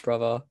fight his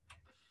brother.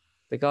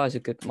 The guy's a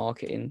good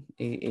marketing.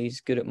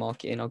 He's good at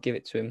marketing. I'll give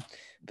it to him.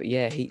 But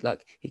yeah, he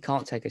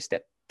can't take a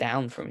step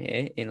down from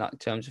here in like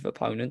terms of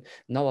opponent.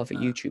 No other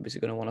YouTubers are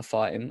going to want to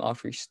fight him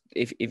after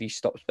if he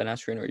stops Ben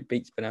Askren or he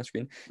beats Ben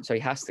Askren. So he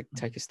has to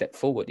take a step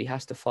forward. He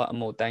has to fight a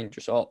more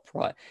dangerous op,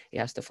 right? He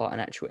has to fight an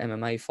actual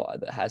MMA fighter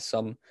that has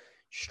some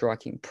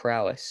striking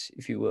prowess,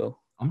 if you will.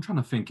 I'm trying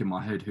to think in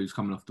my head who's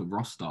coming off the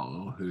roster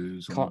or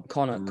who's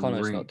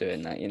Connor's not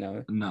doing that, you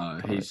know. No,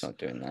 he's not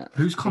doing that.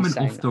 Who's coming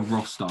off the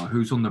roster?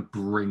 Who's on the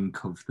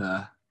brink of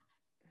the?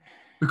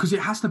 Because it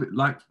has to be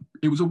like,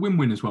 it was a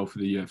win-win as well for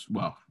the UFC.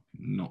 Well,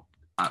 not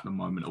at the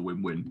moment a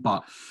win-win,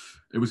 but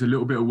it was a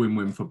little bit of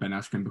win-win for Ben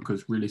Askren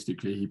because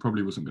realistically he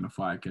probably wasn't going to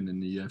fight again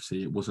in the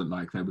UFC. It wasn't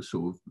like they were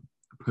sort of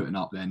putting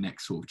up their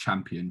next sort of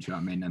champion. Do you know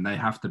what I mean? And they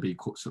have to be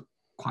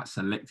quite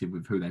selective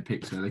with who they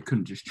pick, so they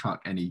couldn't just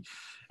chuck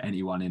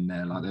anyone in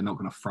there. Like, they're not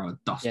going to throw a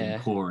Dustin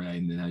Poirier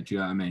in there. Do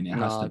you know what I mean? It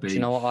has to be. Do you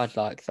know what I'd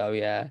like though?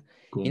 Yeah,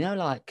 you know,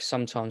 like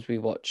sometimes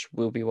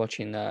we'll be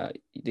watching the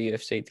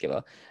UFC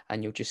together,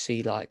 and you'll just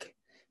see like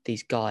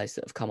these guys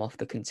that have come off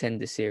the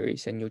Contender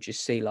Series, and you'll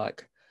just see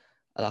like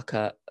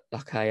a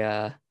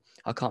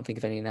I can't think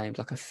of any names,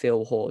 like a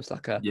Phil Hawes,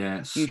 like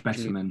a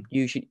specimen,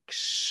 usually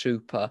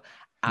super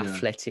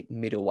athletic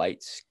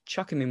middleweights.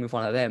 Chuck him in with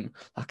one of them,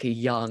 like a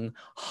young,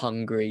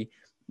 hungry,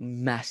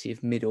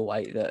 massive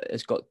middleweight that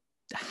has got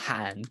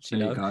hands, you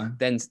know.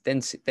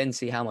 Then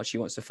see how much he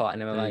wants to fight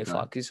an MMA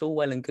fight, because it's all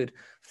well and good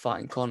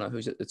fighting Conor,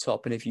 who's at the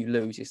top, and if you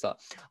lose, it's like,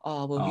 he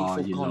fought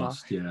Conor.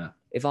 Lost,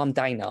 If I'm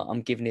Dana,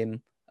 I'm giving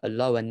him a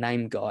lower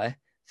name guy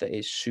that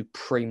is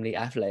supremely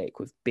athletic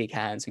with big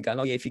hands and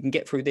going, if you can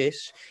get through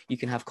this, you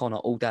can have Conor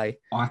all day.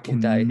 I can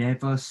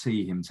never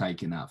see him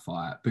taking that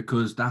fight,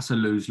 because that's a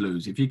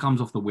lose-lose. If he comes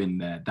off the win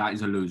there, that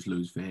is a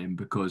lose-lose for him,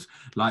 because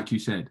like you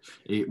said,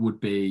 it would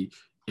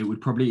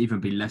probably even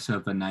be less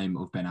of a name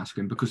of Ben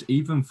Askren, because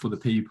even for the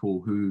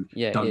people who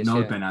don't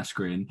know Ben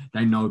Askren,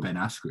 they know Ben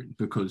Askren,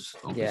 because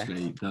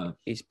obviously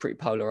he's pretty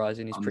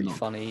polarizing, he's pretty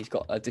funny, he's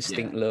got a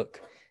distinct look.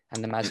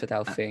 And the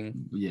Masvidal thing.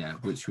 Yeah,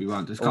 which we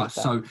won't discuss.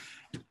 So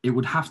it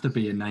would have to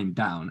be a name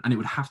down, and it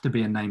would have to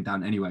be a name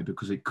down anyway,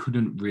 because it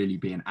couldn't really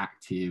be an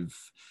active.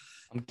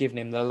 I'm giving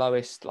him the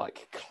lowest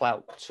like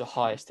clout to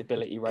highest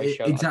ability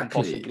ratio I can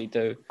possibly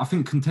do. I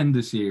think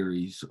Contender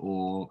Series,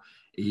 or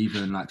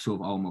even like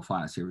sort of Ultimate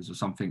Fighter Series or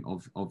something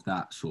of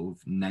that sort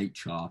of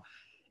nature,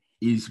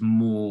 is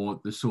more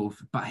the sort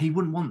of, but he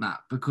wouldn't want that,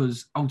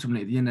 because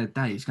ultimately at the end of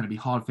the day, it's going to be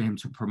hard for him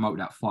to promote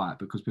that fight,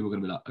 because people are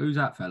going to be like, who's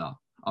that fella?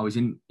 Oh, he's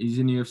in the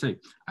UFC.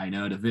 I ain't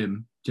heard of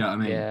him. Do you know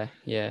what I mean?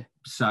 Yeah.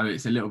 So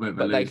it's a little bit of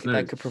a lose.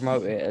 They could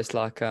promote it as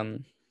like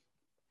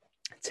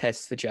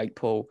test for Jake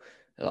Paul,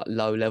 like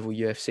low level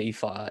UFC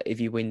fighter. If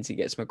he wins, he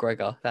gets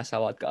McGregor. That's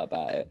how I'd go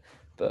about it.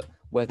 But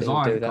whether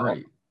he'll do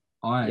that,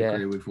 I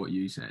agree with what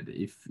you said.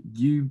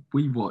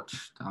 We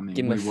watched. I mean,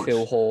 give him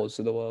Phil Hawes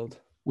of the world.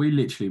 We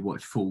literally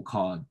watched full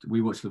card.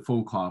 We watched the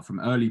full card from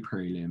early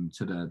prelim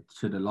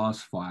to the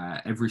last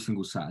fight every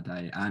single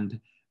Saturday, and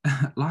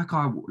like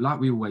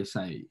we always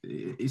say,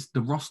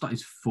 the roster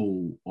is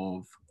full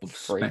of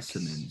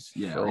specimens,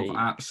 of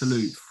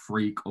absolute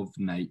freak of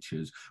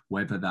natures,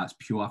 whether that's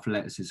pure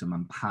athleticism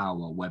and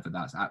power, whether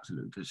that's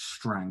absolute just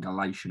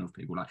strangulation of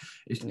people. Like,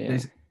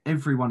 there's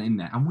everyone in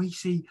there, and we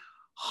see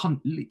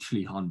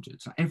literally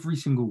hundreds. Like, every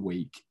single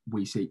week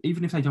we see,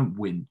 even if they don't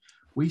win,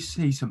 we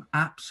see some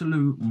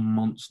absolute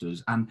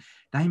monsters, and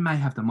they may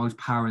have the most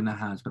power in their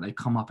hands, but they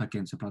come up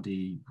against a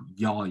bloody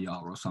Yaya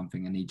or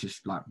something, and he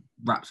just like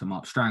wraps them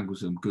up,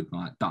 strangles them, good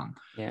night, done.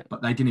 Yeah.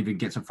 But they didn't even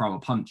get to throw a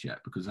punch yet,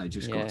 because they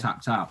just got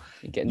tapped out.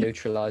 You get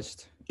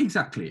neutralized.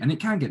 Exactly, and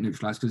it can get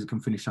neutralized because it can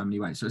finish so many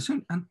ways.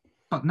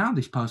 But now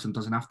this person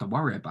doesn't have to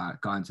worry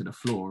about going to the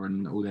floor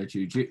and all their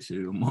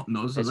jiu-jitsu and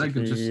whatnot, so they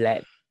can just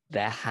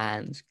their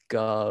hands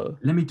go.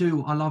 Let me do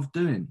what I love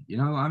doing. You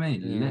know what I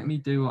mean? Yeah. Let me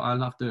do what I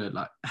love doing.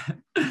 Like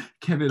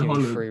Kevin Give me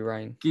Holland. free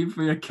reign. Give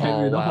me a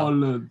Kevin wow.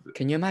 Holland.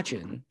 Can you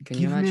imagine?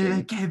 Give me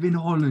a Kevin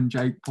Holland,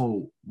 Jake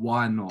Paul.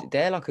 Why not?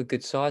 They're like a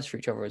good size for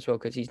each other as well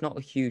because he's not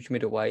a huge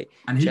middleweight.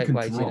 And he Jake can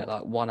weighs drop. in at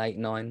like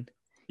 189.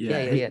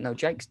 Yeah. Yeah. No,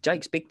 Jake's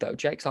big though.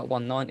 Jake's like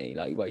 190.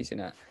 Like he weighs in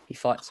at. He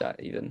fights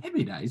at even.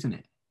 Heavy that, isn't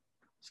it?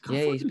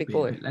 He's a big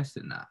boy. A bit less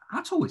than that.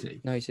 How tall is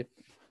he? No,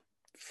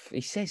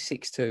 he says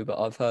 6'2",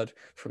 but I've heard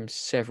from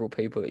several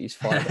people that he's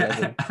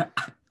 5'11".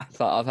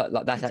 Like I've heard,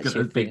 like that's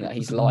actually a thing that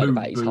he's lied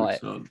about his height.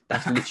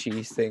 That's literally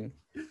his thing.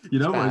 You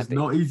know what? It's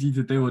not easy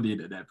to do on the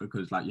internet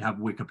because like you have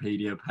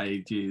Wikipedia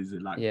pages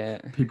and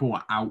like people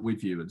are out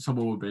with you, and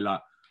someone would be like,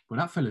 "Well,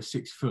 that fella's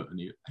 6 foot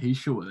and he's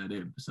shorter than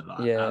him." So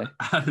like,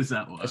 how does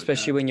that work?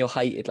 Especially when you're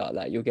hated like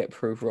that, you'll get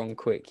proved wrong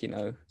quick. You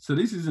know. So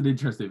this is an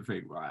interesting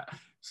thing, right?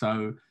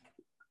 So.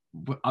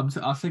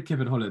 I said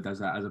Kevin Holland does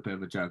that as a bit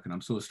of a joke, and I'm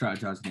sort of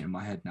strategizing it in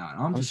my head now.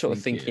 And I'm sort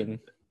of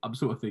thinking,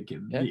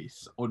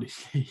 this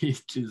honestly,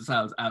 it just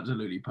sounds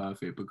absolutely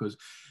perfect because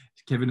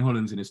Kevin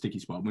Holland's in a sticky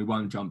spot, and we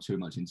won't jump too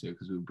much into it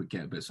because we would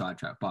get a bit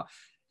sidetracked. But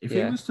if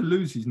he was to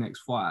lose his next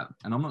fight,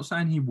 and I'm not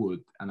saying he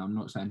would, and I'm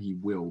not saying he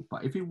will,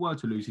 but if he were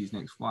to lose his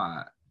next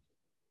fight,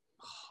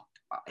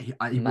 he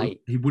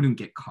wouldn't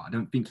get cut. I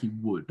don't think he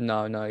would.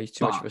 No, he's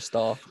too much of a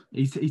star.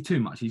 He's too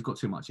much. He's got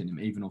too much in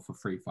him, even off a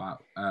free fight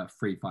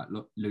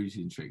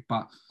losing streak.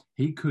 But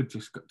he could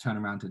just turn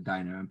around to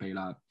Dana and be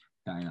like,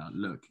 Dana,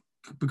 look,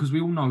 because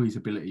we all know his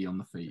ability on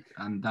the feet,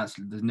 and there's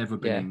never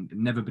been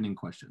in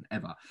question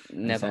ever.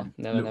 Never.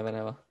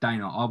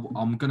 Dana,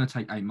 I'm gonna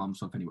take 8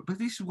 months off anyway. But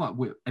this is what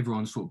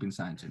everyone's sort of been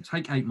saying to him: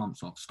 take 8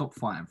 months off, stop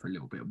fighting for a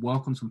little bit,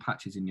 work on some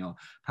patches in your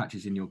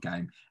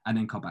game, and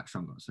then come back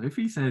stronger. So if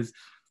he says,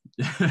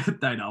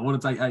 Dana, I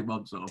want to take 8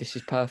 months off. This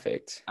is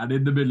perfect. And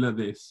in the middle of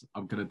this,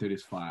 I'm going to do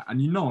this fight.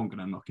 And you know I'm going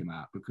to knock him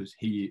out because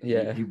he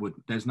would.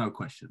 There's no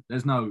question.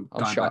 There's no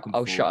I'll shut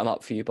him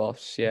up for you,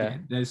 boss. Yeah.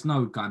 There's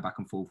no going back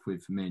and forth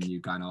with me and you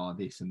going, oh,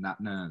 this and that.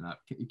 No.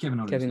 Kevin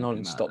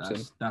Holland stops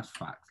him. That's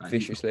fact. Like,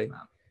 viciously.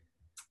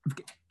 If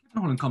Kevin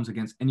Holland comes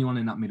against anyone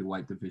in that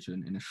middleweight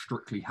division in a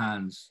strictly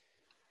hands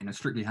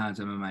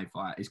MMA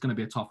fight, it's going to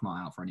be a tough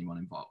night out for anyone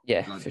involved.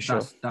 Yeah, for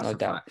sure. That's no a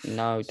doubt. fact.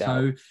 No doubt.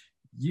 So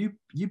you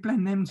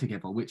blend them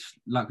together, which,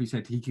 like we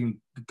said, he can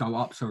go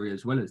up,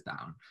 as well as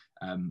down.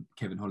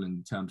 Kevin Holland,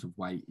 in terms of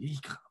weight, he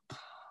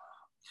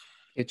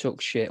talk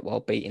shit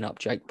while beating up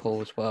Jake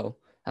Paul as well,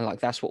 and like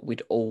that's what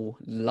we'd all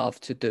love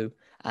to do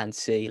and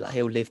see. Like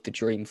he'll live the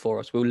dream for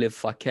us. We'll live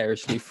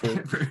vicariously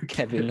through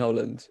Kevin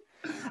Holland.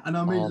 And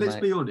I mean, let's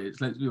be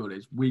honest.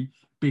 We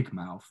big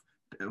mouth.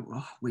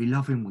 We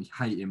love him. We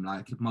hate him.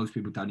 Like most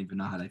people don't even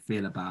know how they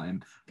feel about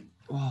him.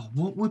 Oh,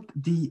 what would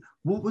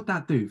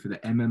that do for the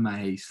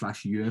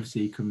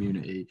MMA/UFC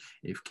community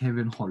if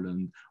Kevin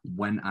Holland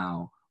went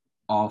out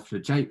after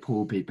Jake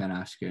Paul beat Ben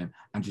Askren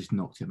and just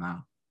knocked him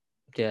out?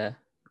 Yeah,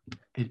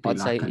 I'd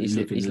say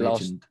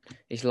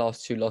his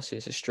last 2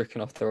 losses are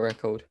stricken off the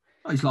record.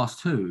 His last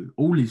 2,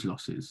 all his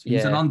losses.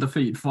 He's an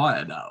undefeated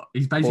fighter now.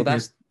 He's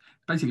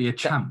basically a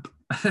champ.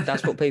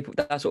 That's what people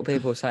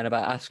were saying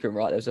about Askren,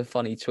 right? There was a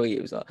funny tweet.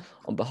 It was like,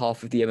 on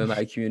behalf of the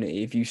MMA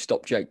community, if you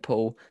stop Jake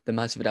Paul, the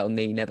Masvidal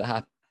knee never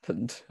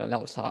happened. And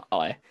that was like,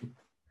 I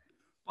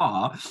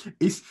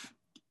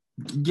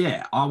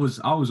was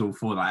all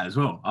for that as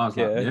well. I was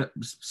like,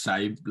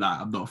 same.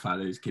 Like, I'm not a fan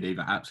of this kid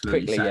either.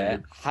 Absolutely.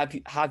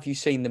 Quickly, Have you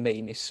seen the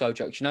meme? It's so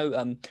jokes. You know,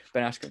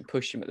 Ben Askren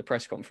pushed him at the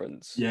press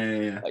conference.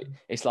 Yeah. Like,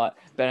 it's like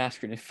Ben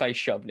Askren is face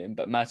shoving him,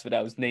 but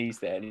Masvidal's knees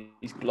there, and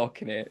he's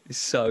blocking it. It's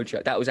so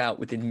joke. That was out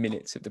within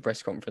minutes of the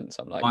press conference.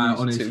 I'm like,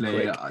 honestly,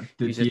 the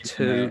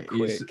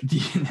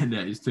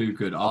internet is too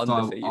good.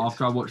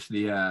 After I watched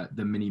the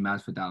mini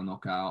Masvidal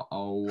knockout,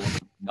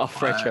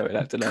 Fred showed it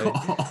after night.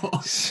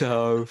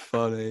 So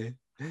funny.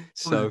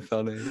 So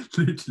funny.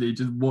 Literally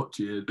just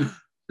watching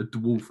a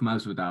dwarf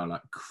Masvidal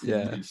like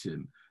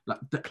creation. Like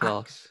the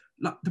class.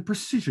 Like the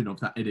precision of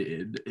that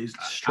editing is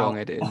strong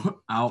editing.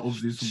 Out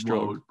of this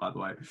world, by the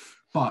way.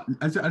 But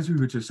as we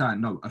were just saying,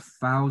 no,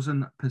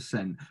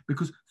 1,000%.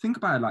 Because think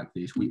about it like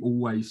this. We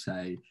always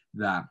say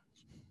that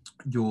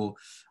you're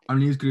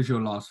only as good as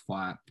your last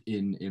fight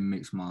in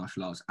mixed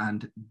martial arts,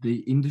 and the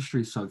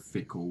industry is so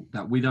fickle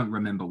that we don't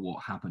remember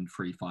what happened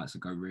 3 fights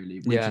ago,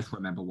 really. We just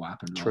remember what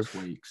happened last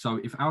week. So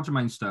if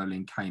Aljamain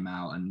Sterling came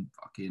out and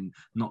fucking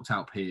knocked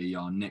out Peter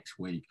Yan next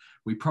week,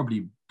 we're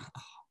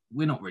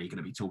not really going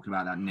to be talking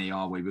about that knee,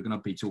 are we? We're going to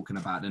be talking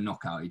about the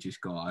knockout he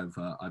just got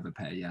over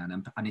Peter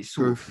Yan, and it's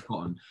sort of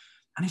forgotten.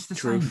 And it's the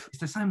same. It's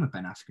the same with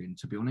Ben Askren,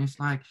 to be honest.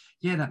 Like,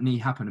 that knee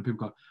happened, and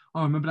people go,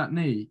 "Oh, remember that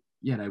knee?"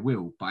 Yeah, they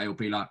will, but it'll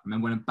be like,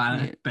 remember when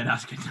Ben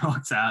Askren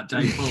knocked out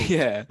Jake Paul?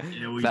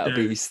 That'll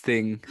be his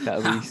thing.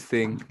 That'll be his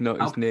thing, not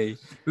his knee.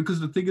 Because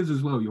the thing is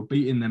as well, you're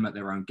beating them at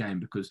their own game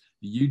because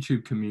the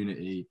YouTube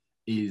community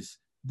is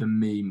the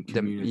meme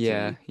community.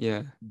 They're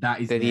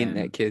the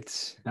internet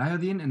kids. They are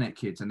the internet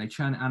kids, and they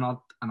churn. And I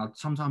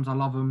sometimes I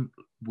love them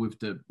with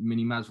the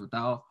mini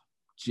Masvidal.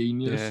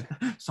 genius.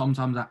 Yeah.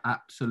 Sometimes I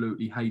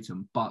absolutely hate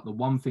them, but the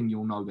one thing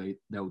you'll know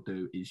they'll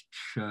do is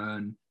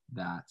churn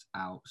that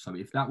out. So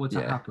if that were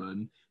to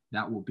happen,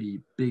 that will be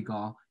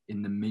bigger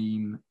in the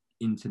meme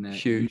internet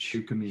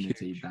YouTube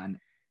community than,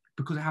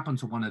 because it happened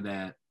to one of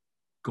their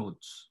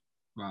gods,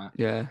 right?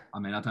 Yeah. I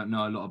mean, I don't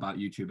know a lot about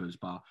YouTubers,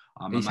 but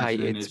I'm He's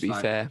imagining hated, to be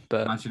fair,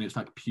 but imagine it's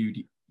like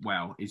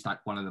well, he's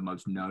like one of the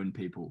most known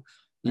people.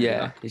 Maybe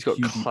yeah, like he's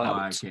got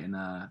clout.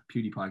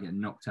 PewDiePie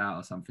getting knocked out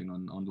or something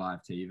on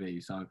live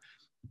TV. So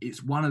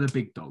it's one of the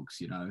big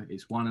dogs, you know.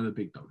 It's one of the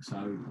big dogs.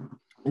 So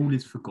all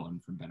is forgotten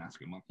from Ben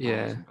Askren.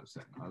 Yeah.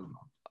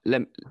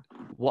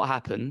 What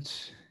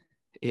happens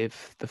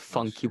if the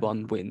funky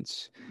one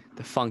wins?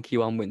 The funky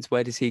one wins.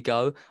 Where does he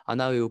go? I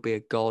know he'll be a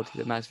god.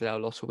 The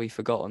Masvidal loss will be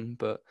forgotten,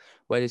 but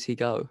where does he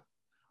go?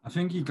 I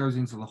think he goes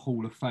into the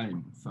Hall of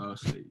Fame,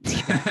 firstly.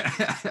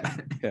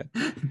 Yeah.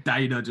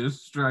 Dana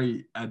just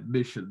straight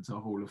admission to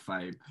Hall of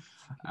Fame.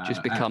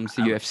 Just becomes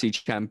the UFC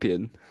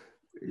champion.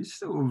 It's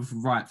sort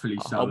of rightfully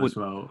so as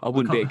well. I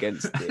wouldn't be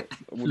against it.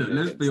 Look,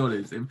 let's be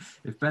honest.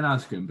 If Ben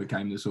Askren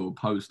became the sort of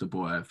poster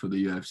boy for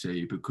the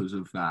UFC because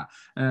of that,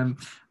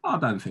 I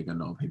don't think a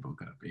lot of people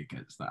are going to be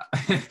against that.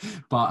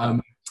 But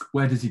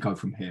where does he go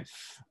from here?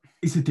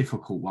 It's a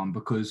difficult one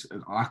because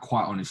I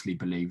quite honestly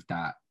believe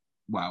that.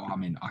 Well, I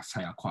mean, I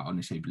say I quite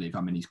honestly believe.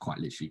 I mean, he's quite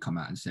literally come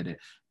out and said it.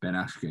 Ben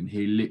Askren,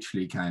 he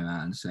literally came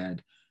out and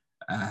said,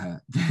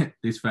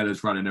 "This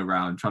fella's running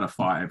around trying to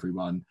fight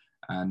everyone."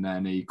 And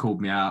then he called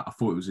me out. I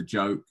thought it was a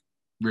joke.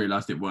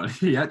 Realised it was.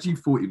 He actually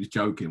thought he was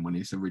joking when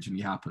this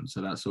originally happened.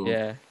 So that's sort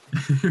of,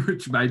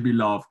 which made me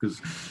laugh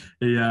because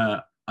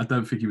I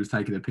don't think he was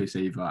taking a piss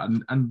either.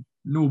 And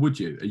nor would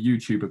you. A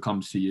YouTuber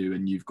comes to you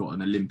and you've got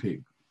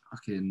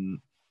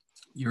an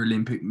your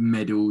Olympic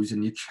medals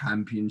and your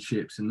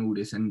championships and all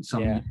this, and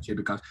some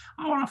YouTuber goes,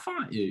 "I want to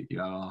fight you." You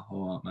go, "Oh,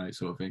 all right, mate,"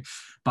 sort of thing.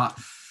 But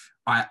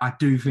I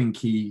do think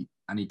he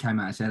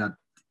came out and said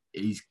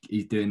he's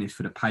doing this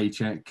for the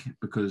paycheck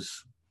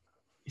because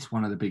it's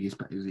one of the biggest.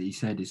 He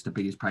said it's the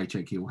biggest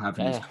paycheck he'll have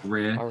in his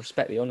career. I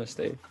respect the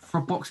honesty for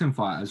a boxing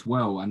fight as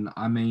well. And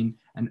I mean,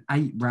 an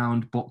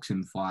 8-round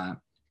boxing fight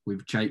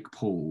with Jake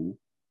Paul.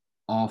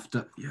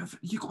 After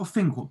you got to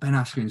think what Ben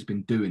Askren's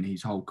been doing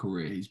his whole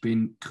career. He's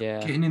been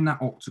getting in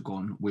that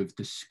octagon with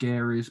the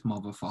scariest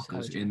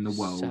motherfuckers in the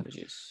world,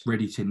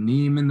 ready to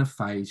knee him in the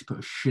face, put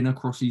a shin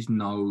across his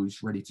nose,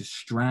 ready to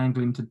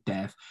strangle him to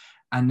death.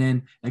 And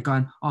then they're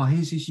going, "Oh,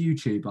 here's this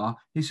YouTuber.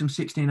 Here's some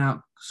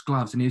 16-ounce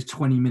gloves, and here's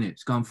 20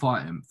 minutes. Go and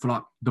fight him for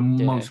like the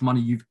most money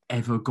you've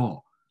ever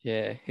got."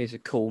 Yeah, here's a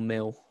cool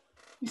meal.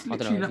 I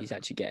don't know if he's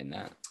actually getting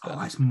that. But...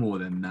 Oh, it's more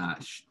than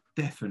that.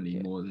 Definitely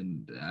more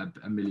than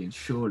a million,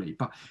 surely.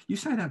 But you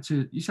say that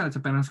to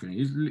Ben Askren,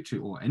 he's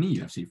literally, or any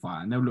UFC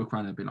fighter, and they'll look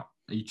around and be like,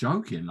 "Are you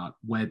joking? Like,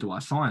 where do I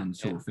sign?"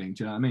 Sort of thing.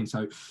 Do you know what I mean?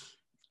 So,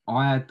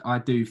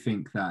 I do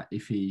think that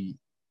if he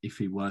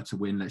were to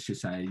win, let's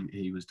just say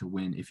he was to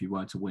win. If he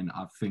were to win,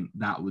 I think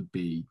that would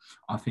be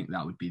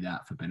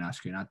that for Ben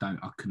Askren.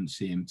 I couldn't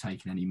see him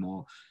taking any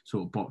more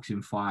sort of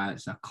boxing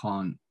fights. I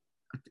don't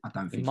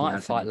think he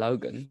might fight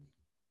Logan.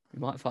 He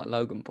might fight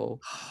Logan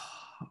Paul.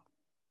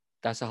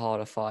 That's a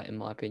harder fight, in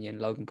my opinion.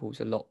 Logan Paul's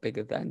a lot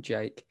bigger than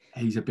Jake.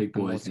 He's a big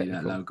boy, isn't he,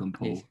 that Logan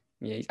Paul?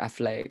 He's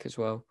athletic as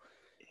well.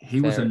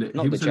 He was a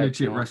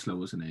legit wrestler,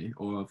 wasn't he?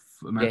 Or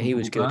he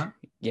was good. Player?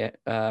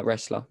 Yeah,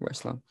 wrestler.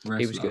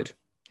 He was good.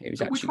 He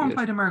was actually which one good.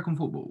 Played American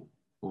football?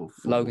 Or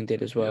football? Logan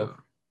did as well. Yeah.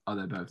 Oh,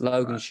 they both.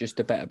 Logan's just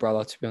a better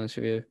brother, to be honest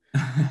with you.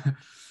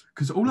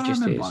 Because all I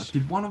remember,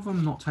 did one of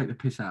them not take the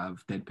piss out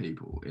of dead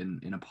people in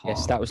a park?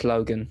 Yes, that was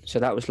Logan. So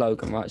that was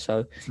Logan, right?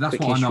 So that's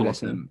what I know of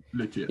them,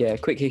 legit. Yeah,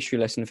 quick history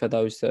lesson for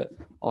those that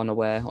aren't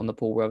aware on the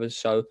Paul brothers.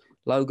 So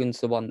Logan's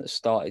the one that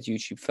started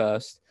YouTube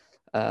first.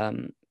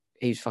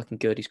 He's fucking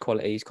good. His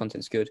quality, his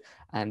content's good.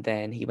 And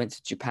then he went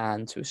to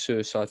Japan to a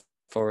suicide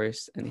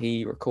forest and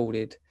he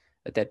recorded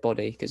a dead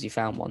body because he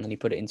found one and he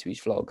put it into his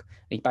vlog.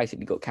 And he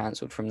basically got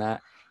cancelled from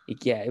that.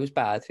 It was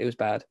bad. It was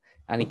bad.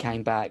 And he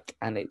came back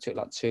and it took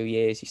like 2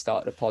 years. He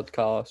started a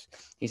podcast.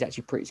 He's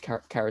actually pretty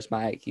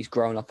charismatic. He's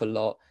grown up a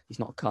lot. He's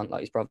not a cunt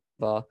like his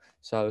brother.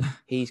 So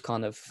he's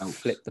kind of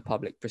flipped the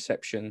public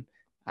perception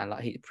and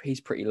like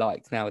he's pretty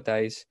liked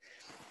nowadays.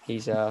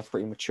 He's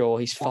pretty mature.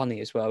 He's funny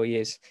as well. He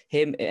is.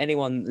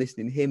 Anyone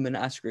listening, him and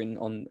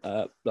Askren on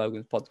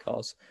Logan's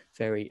podcast,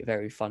 very,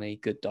 very funny,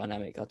 good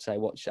dynamic. I'd say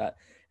watch that.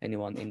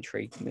 Anyone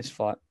intrigued in this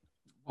fight?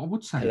 I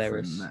would say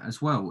from that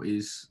as well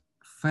is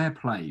fair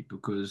play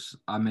because,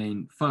 I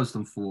mean, first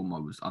and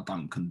foremost, I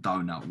don't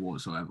condone that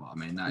whatsoever. I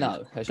mean,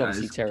 that's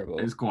obviously terrible.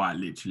 It's quite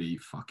literally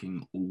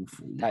fucking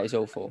awful. That is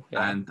awful.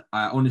 Yeah. And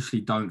I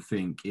honestly don't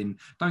think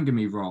don't get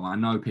me wrong, I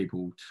know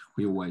people,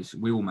 we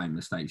all make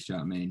mistakes, do you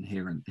know what I mean,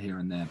 here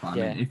and there. But I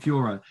mean, if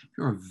you're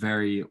a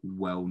very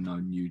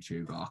well-known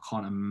YouTuber, I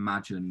can't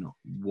imagine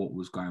what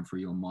was going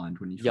through your mind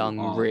when you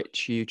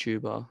rich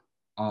YouTuber.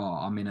 Oh,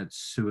 I'm in a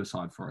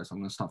suicide forest. I'm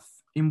going to start.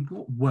 In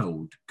what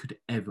world could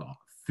ever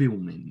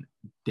filming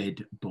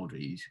dead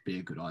bodies be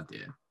a good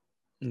idea?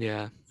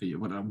 Yeah. For you,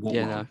 what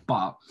no.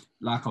 But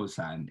like I was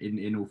saying,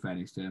 in all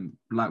fairness to him,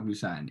 like we were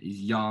saying, he's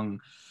young.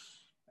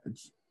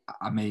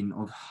 I mean,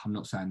 I'm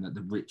not saying that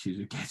the riches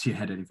would get you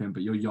ahead or anything,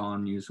 but you're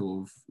young,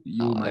 you'll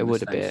It make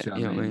would a mistakes. bit.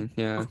 You know what I mean?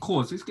 Yeah. Of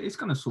course, it's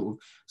going to sort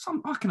of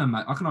I can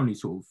imagine. I can only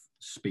sort of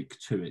speak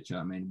to it. Do you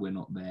know what I mean? We're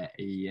not there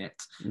yet.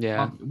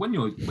 Yeah. But when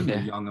you're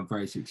young and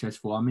very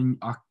successful, I mean,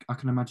 I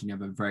can imagine you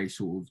have a very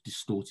sort of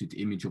distorted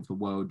image of the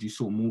world. You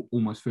sort of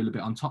almost feel a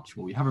bit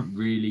untouchable. You haven't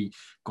really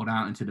got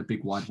out into the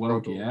big wide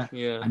world yet,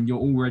 and you're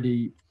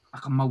already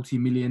like a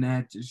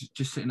multi-millionaire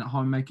just sitting at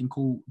home making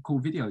cool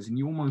videos, and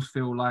you almost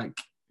feel like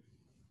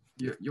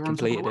you're on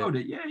top of the world.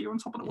 Yeah, you're on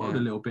top of the world a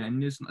little bit,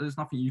 and there's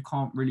nothing you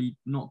can't really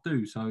not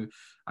do. So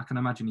I can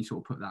imagine he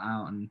sort of put that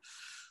out,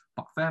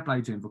 but fair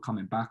play to him for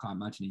coming back. I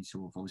imagine he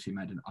sort of obviously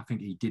I think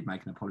he did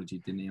make an apology,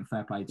 didn't he? And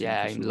fair play to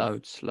him.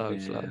 Loads.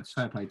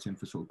 Fair play to him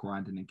for sort of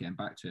grinding and getting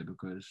back to it,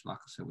 because like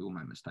I said, we all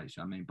make mistakes.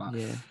 You know what I mean,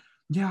 but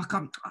yeah, I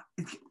can't.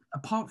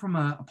 Apart from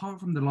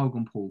the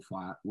Logan Paul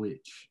fight,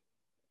 which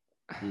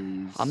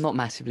I'm not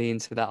massively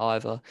into that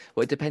either.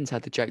 Well, it depends how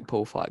the Jake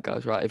Paul fight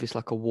goes, right? If it's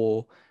like a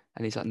war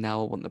and he's like,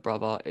 now I want the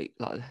brother,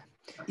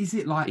 is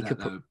it like that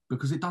though?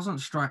 Because it doesn't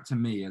strike to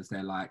me as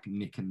they're like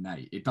Nick and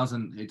Nate. It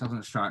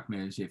doesn't strike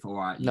me as if, all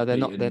right, you've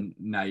beaten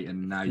Nate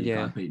and now you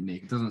gotta beat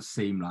Nick. It doesn't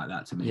seem like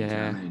that to me. Yeah. Do you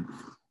know what I mean?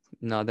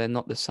 No, they're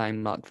not the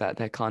same like that.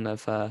 They're kind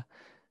of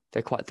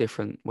they're quite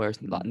different.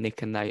 Whereas like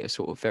Nick and Nate are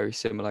sort of very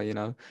similar, you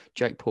know.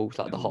 Jake Paul's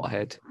like the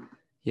hothead.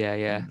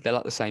 Yeah. They're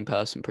like the same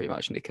person pretty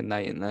much, Nick and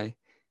Nate, and they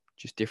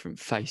just different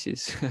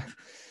faces.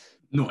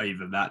 Not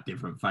even that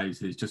different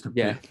faces, just a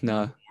bit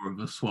more of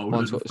a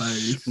swollen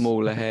face.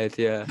 Smaller head,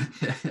 yeah.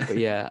 But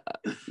yeah,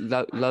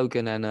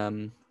 Logan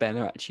and Ben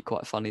are actually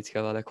quite funny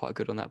together. They're quite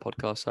good on that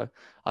podcast. So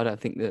I don't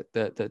think that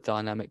the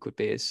dynamic would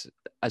be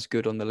as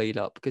good on the lead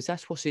up, because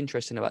that's what's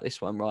interesting about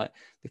this one, right?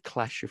 The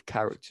clash of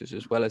characters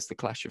as well as the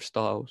clash of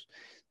styles.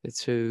 They're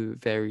two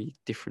very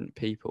different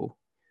people.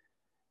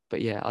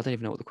 But yeah, I don't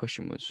even know what the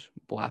question was.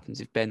 What happens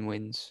if Ben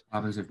wins? What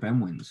happens if Ben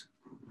wins?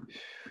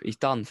 He's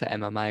done for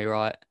MMA,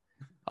 right?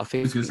 I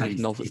think he's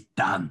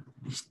done.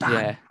 He's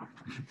done.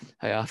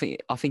 Yeah, I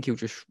think he'll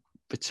just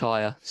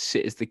retire,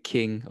 sit as the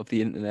king of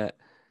the internet,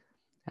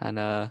 and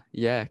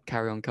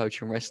carry on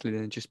coaching wrestling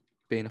and just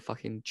being a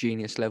fucking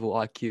genius level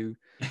IQ,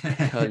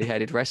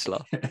 curly-headed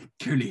wrestler.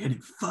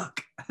 Curly-headed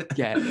fuck.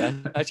 Yeah,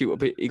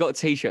 actually, he got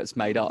T-shirts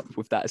made up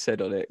with that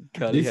said on it.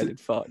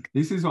 Curly-headed fuck.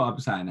 This is what I'm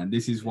saying, and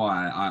this is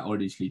why I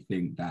honestly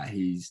think that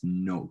he's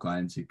not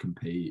going to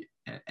compete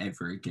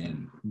ever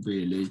again,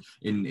 really,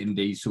 in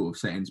these sort of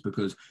settings,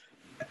 because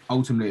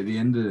ultimately, at the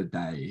end of the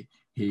day,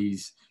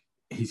 he's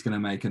going to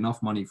make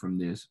enough money from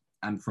this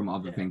and from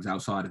other things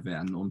outside of it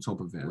and on top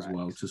of it as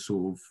well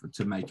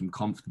to make him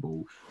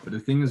comfortable. But the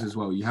thing is as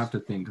well, you have to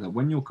think that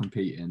when you're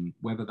competing,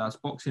 whether that's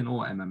boxing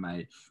or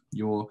MMA,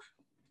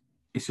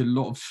 it's a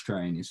lot of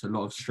strain, it's a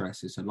lot of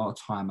stress, it's a lot of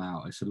time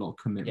out, it's a lot of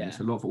commitment,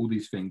 it's a lot of all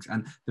these things.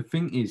 And the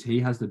thing is, he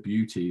has the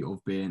beauty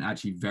of being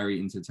actually very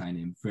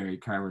entertaining, very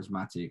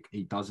charismatic.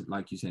 He does it,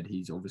 like you said,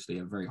 he's obviously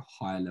a very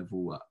high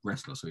level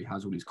wrestler, so he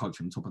has all his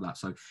coaching on top of that.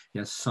 So he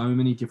has so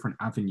many different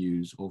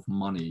avenues of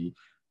money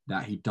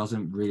that he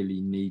doesn't really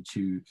need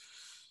to,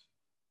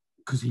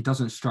 because he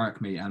doesn't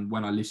strike me, and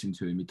when I listen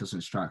to him, he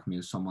doesn't strike me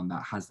as someone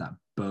that has that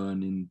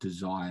burning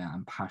desire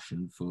and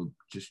passion for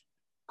just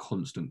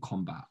constant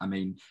combat. I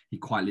mean, he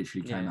quite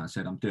literally came out and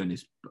said, I'm doing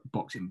this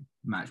boxing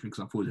match because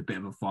I thought it was a bit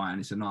of a fight and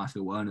it's a nice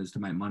little earners to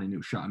make money and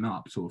it'll shut him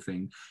up sort of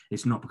thing.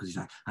 It's not because he's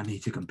like, I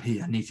need to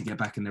compete, I need to get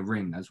back in the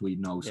ring, as we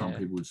know some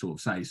people would sort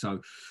of say.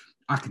 So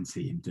I can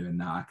see him doing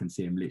that. I can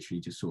see him literally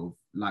just sort of,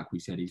 like we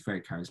said, he's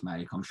very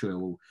charismatic. I'm sure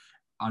he'll,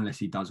 unless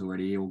he does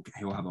already,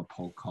 he'll have a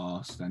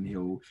podcast and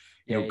he'll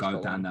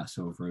go down that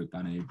sort of route,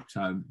 doesn't he?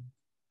 So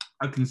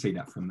I can see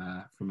that from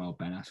old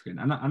Ben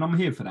Askren, and I'm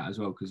here for that as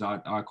well, because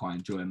I quite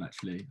enjoy him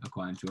actually. I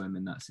quite enjoy him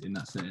in that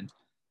setting.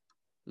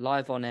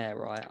 Live on air,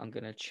 right? I'm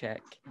gonna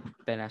check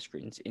Ben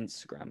Askren's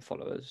Instagram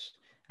followers,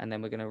 and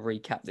then we're gonna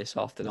recap this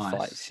after the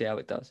fight, see how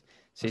it does.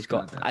 So he's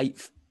got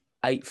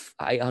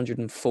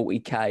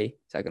 840k. Is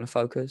that gonna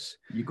focus?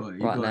 You got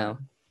it right now.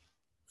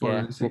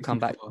 Yeah, we'll come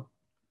back.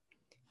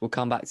 We'll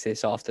come back to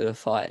this after the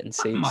fight and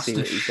see. That must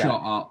have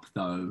shot at. up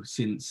though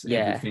since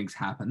everything's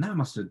happened. That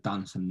must have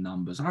done some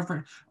numbers.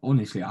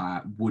 Honestly, I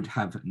would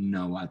have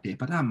no idea,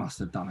 but that must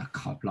have done a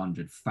couple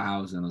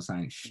 100,000 or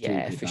something stupid.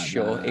 Yeah, for like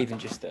sure. that. Even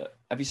just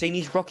have you seen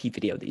his Rocky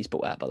video that he's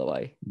brought out, by the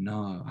way?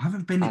 No, I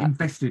haven't been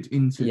invested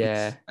into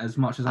it as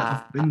much as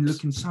I've been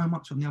looking so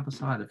much on the other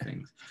side of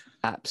things.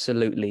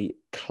 Absolutely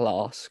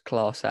class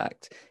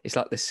act. It's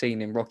like the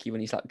scene in Rocky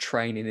when he's like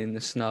training in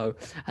the snow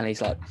and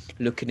he's like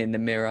looking in the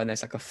mirror and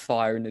there's like a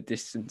fire in the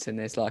distance and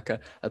there's like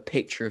a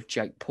picture of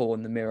Jake Paul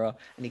in the mirror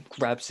and he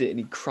grabs it and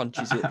he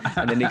crunches it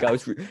and then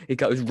he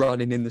goes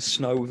running in the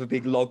snow with a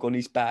big log on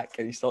his back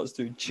and he starts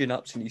doing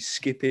chin-ups and he's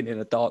skipping in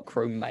a dark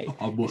room, mate.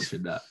 I'm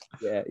watching that.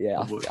 Yeah.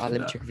 Let me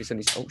check if it's on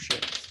his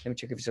Let me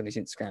check if it's on his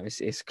Instagram.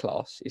 It's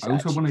class. I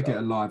also want to get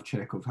a live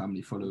check of how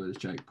many followers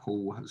Jake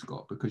Paul has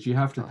got, because you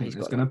have to think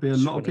there's going to be a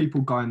lot of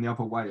people going the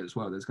other way as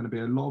well. There's going to be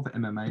a lot of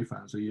MMA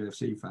fans or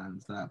UFC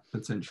fans that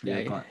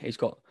potentially he's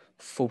got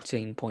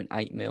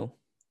 14.8 mil.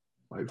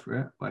 Wait for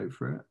it.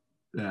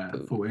 Yeah,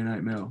 Boom.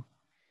 14.8 mil.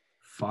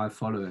 5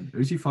 following.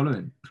 Who's he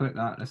following? Click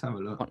that. Let's have a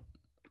look.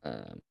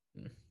 Um,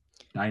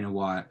 Dana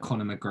White,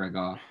 Conor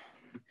McGregor,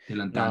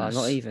 Dylan no, Dennis.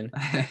 not even.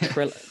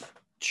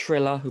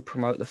 Triller, who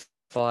promote the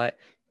fight.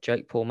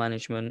 Jake Paul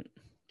management.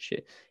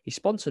 Shit. He's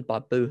sponsored by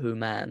Boohoo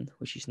Man,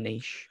 which is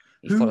niche.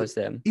 He Who follows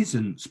them.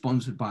 isn't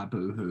sponsored by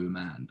Boohoo,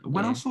 man?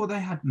 When I Yeah. saw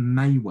they had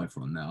Mayweather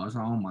on there, I was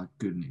like, oh my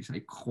goodness, they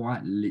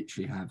quite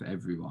literally have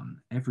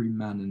everyone. Every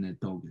man and their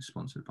dog is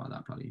sponsored by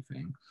that bloody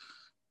thing.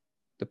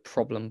 The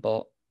Problem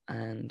Bot,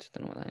 and I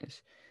don't know what that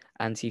is.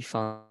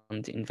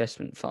 Anti-Fund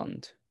Investment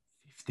Fund.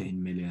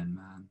 15 million,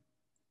 man.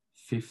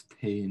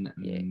 15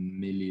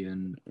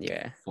 million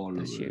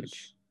followers. That's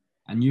huge.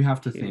 And you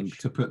have to think,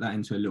 to put that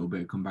into a little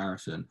bit of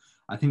comparison,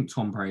 I think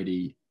Tom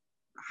Brady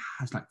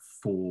has like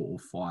 4 or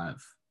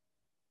 5,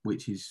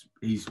 which is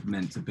he's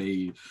meant to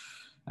be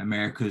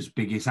America's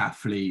biggest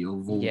athlete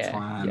of all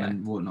time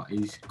and whatnot.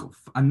 He's got,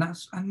 and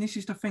this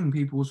is the thing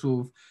people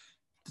sort of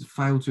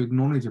fail to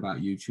acknowledge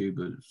about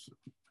YouTubers.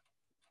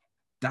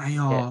 They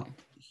are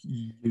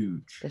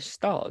huge. They're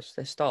stars.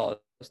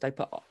 They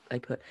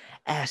put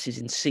asses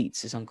in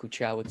seats, as Uncle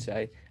Chow would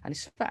say, and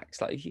it's facts.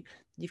 Like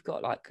he's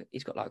got like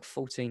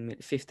 15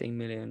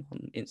 million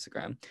on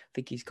Instagram. I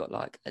think he's got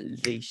like at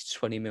least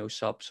 20 mil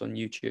subs on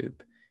YouTube.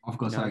 I've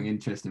got something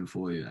interesting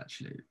for you,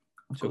 actually.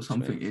 I've got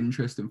something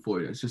interesting for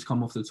you. It's just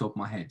come off the top of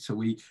my head.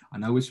 So I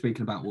know we're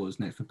speaking about what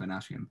was next for Ben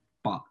Askren,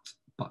 but,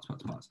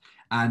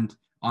 and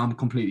I'm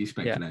completely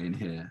speculating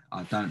here.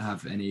 I don't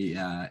have any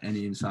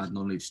inside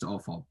knowledge to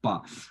offer,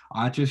 but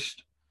I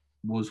just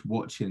was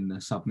watching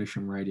the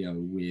Submission Radio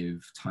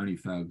with Tony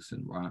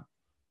Ferguson, right?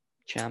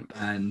 Champ.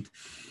 And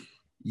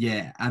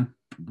and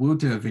we'll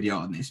do a video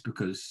on this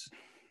because,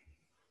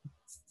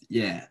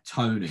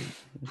 Tony.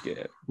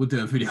 Yeah. We'll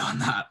do a video on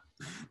that.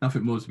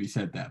 Nothing more to be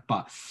said there,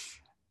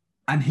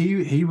 and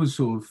he was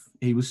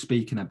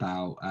speaking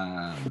about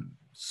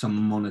some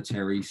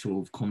monetary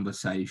sort of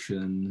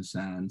conversations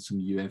and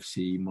some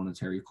UFC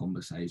monetary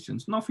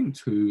conversations. Nothing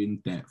too in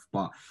depth,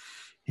 but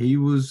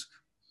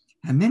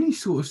and then he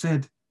sort of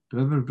said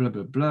blah blah blah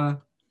blah blah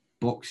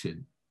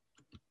boxing,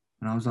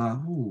 and I was like,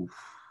 oh.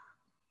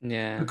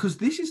 Yeah. Because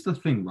this is the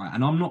thing, right?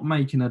 And I'm not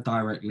making a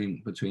direct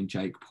link between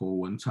Jake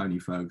Paul and Tony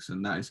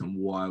Ferguson. That is some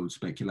wild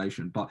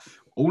speculation. But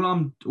all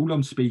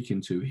I'm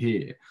speaking to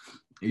here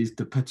is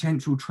the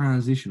potential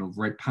transition of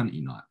Red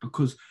Panty Night.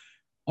 Because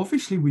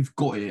obviously we've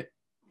got it.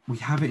 We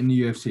have it in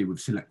the UFC with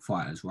select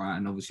fighters, right?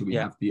 And obviously we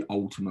have the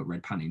ultimate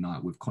Red Panty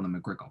Night with Conor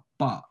McGregor.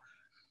 But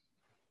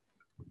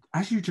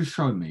as you just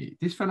showed me,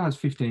 this fella has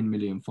 15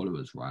 million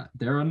followers, right?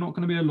 There are not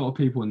going to be a lot of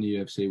people in the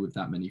UFC with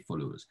that many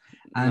followers.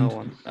 And no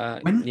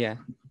one.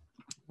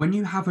 When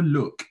you have a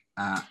look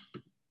at,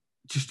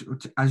 just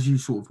as you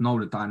sort of know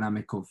the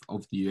dynamic of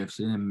the UFC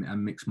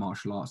and mixed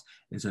martial arts,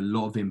 there's a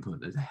lot of input.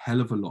 There's a hell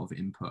of a lot of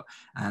input.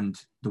 And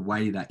the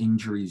way that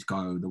injuries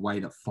go, the way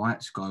that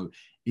fights go,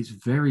 it's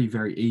very,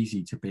 very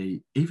easy to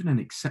be even an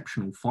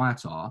exceptional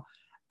fighter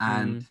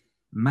and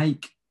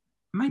make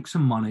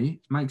some money,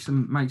 make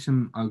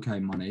some okay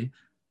money,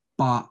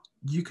 but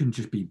you can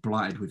just be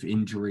blighted with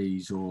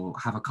injuries or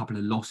have a couple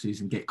of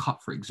losses and get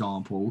cut, for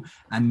example,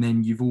 and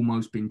then you've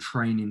almost been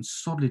training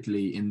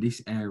solidly in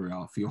this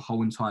area for your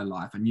whole entire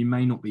life, and you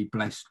may not be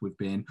blessed with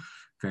being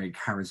very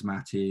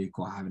charismatic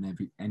or having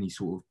any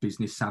sort of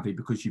business savvy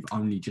because you've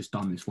only just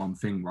done this one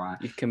thing, right?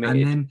 You've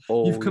committed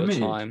the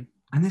time.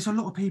 And there's a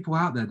lot of people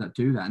out there that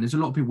do that. And there's a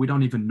lot of people we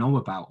don't even know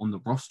about on the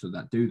roster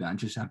that do that and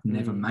just have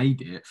never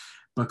made it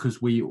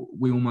because we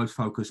almost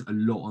focus a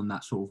lot on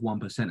that sort of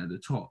 1% at the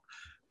top.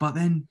 But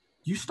then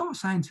you start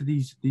saying to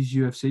these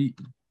UFC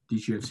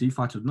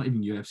fighters, not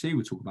even UFC,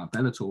 we talk about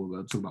Bellator, we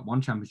talk about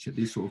One Championship,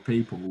 these sort of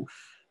people,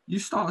 you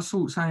start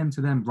sort of saying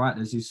to them, right,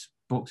 there's this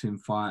boxing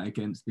fight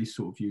against this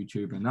sort of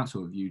YouTuber and that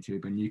sort of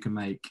YouTube, and you can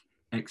make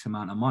X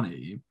amount of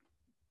money.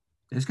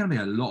 There's going to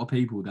be a lot of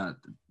people that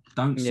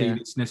don't see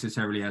this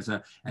necessarily as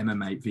a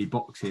MMA v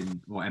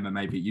boxing or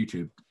MMA v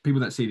YouTube. People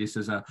that see this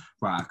as a,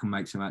 right, I can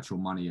make some actual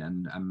money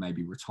and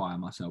maybe retire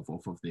myself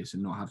off of this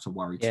and not have to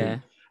worry too,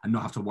 and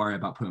not have to worry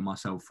about putting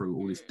myself through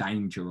all this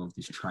danger of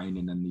this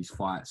training and these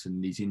fights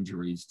and these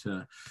injuries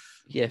to...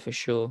 Yeah, for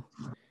sure.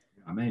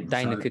 I mean,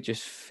 Dana could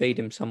just feed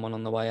him someone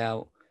on the way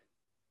out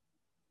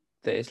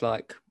that is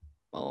like,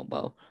 oh,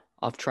 well,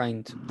 I've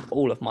trained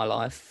all of my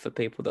life for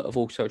people that have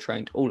also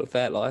trained all of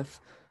their life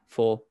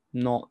for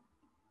not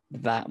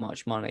that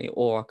much money,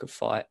 or I could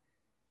fight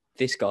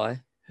this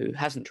guy who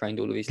hasn't trained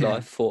all of his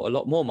life for a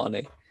lot more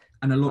money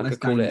and a lot less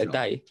call danger. It a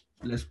day.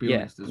 Let's be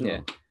honest as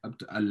well.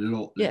 A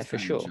lot less for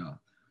danger. Sure.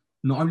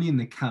 Not only in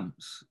the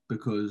camps,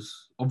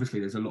 because obviously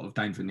there's a lot of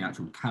danger in the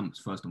actual camps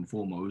first and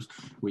foremost,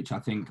 which I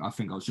think I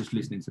was just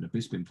listening to the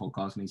Bisping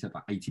podcast and he said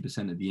about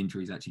 80% of the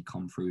injuries actually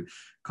come through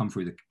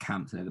the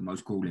camps. They're the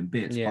most grueling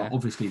bits. But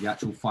obviously the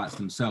actual fights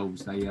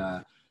themselves, they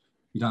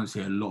you don't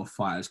see a lot of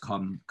fighters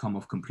come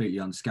off completely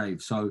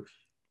unscathed. So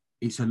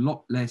it's a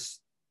lot less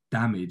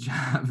damage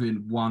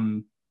having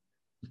one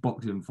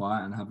boxing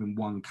fight and having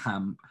one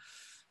camp.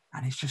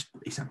 And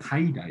it's a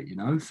payday, you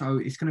know? So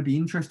it's going to be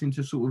interesting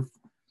to sort of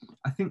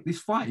I think this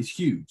fight is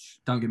huge.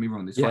 Don't get me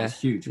wrong, this fight is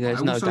huge.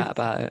 There's no doubt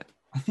about it.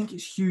 I think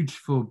it's huge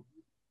for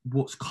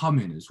what's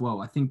coming as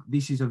well. I think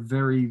this is a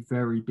very,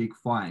 very big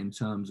fight in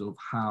terms of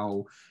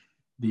how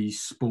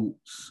these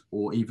sports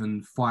or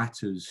even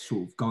fighters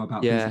sort of go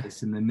about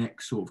business in the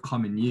next sort of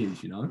coming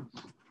years, you know?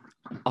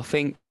 I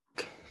think,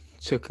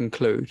 to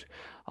conclude,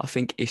 I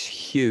think it's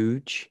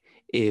huge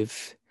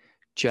if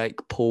Jake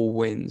Paul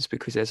wins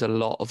because there's a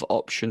lot of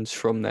options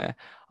from there.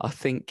 I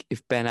think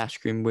if Ben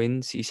Askren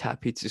wins, he's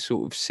happy to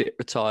sort of sit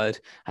retired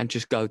and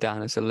just go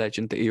down as a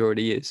legend that he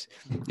already is.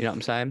 You know what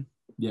I'm saying?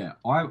 Yeah,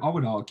 I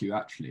would argue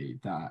actually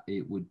that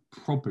it would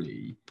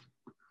probably,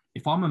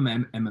 if I'm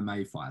an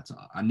MMA fighter,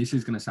 and this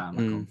is going to sound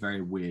like a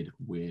very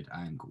weird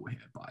angle here,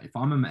 but if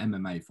I'm an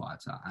MMA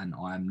fighter and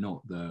I'm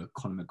not the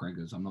Conor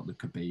McGregors, I'm not the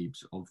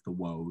Khabibs of the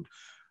world,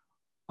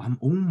 I'm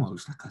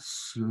almost like a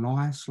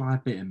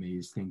slight bit of me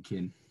is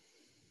thinking,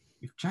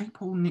 if Jake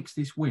Paul nicks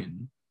this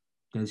win,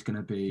 there's going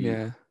to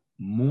be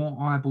more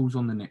eyeballs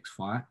on the next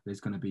fight. There's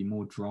going to be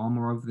more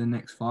drama over the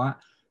next fight.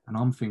 And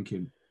I'm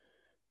thinking,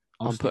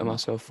 I'm putting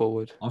myself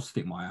forward. I'll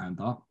stick my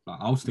hand up. Like,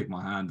 I'll stick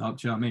my hand up.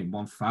 Do you know what I mean?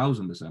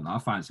 1,000%. I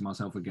fancy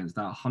myself against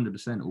that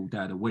 100% all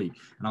day of the week.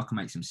 And I can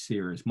make some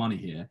serious money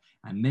here.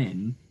 And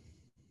then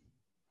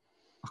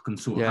I can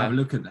sort of have a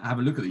look at the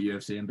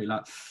UFC and be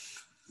like...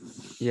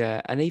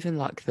 Yeah, and even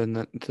like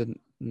the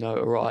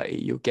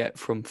notoriety you'll get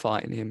from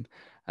fighting him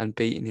and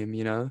beating him,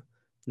 you know,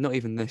 not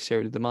even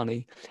necessarily the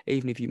money,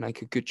 even if you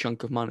make a good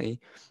chunk of money,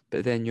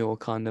 but then you're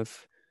kind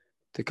of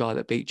the guy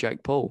that beat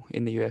Jake Paul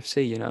in the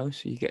UFC, you know,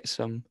 so you get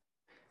some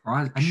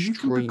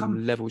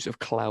extreme levels of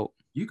clout.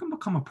 You can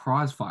become a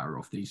prize fighter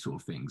off these sort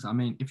of things. I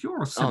mean, if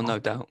you're no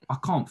doubt. I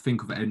can't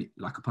think of any,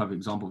 like a perfect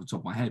example off the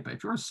top of my head, but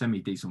if you're a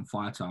semi-decent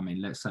fighter, I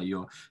mean, let's say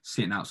you're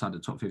sitting outside the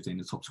top 15,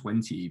 the top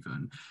 20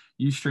 even,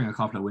 you string a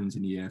couple of wins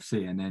in the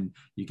UFC and then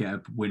you get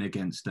a win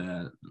against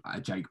a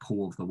Jake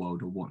Paul of the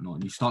world or whatnot,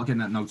 and you start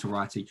getting that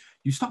notoriety,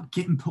 you start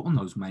getting put on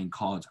those main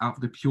cards out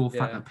of the pure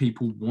fact that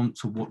people want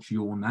to watch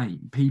your name.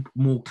 People,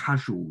 more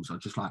casuals are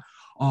just like,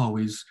 oh,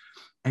 is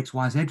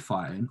XYZ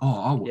fighting?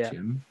 Oh, I'll watch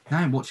him. They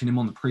ain't watching him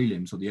on the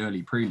prelims or the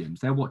early prelims.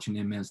 They're watching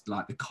him as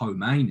like the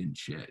co-main and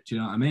shit. Do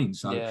you know what I mean?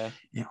 So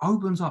it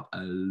opens up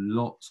a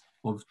lot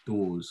of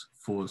doors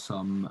for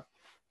some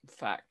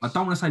facts. I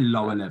don't want to say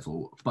lower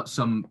level, but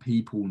some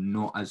people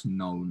not as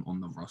known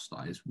on the roster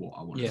is what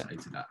I want to say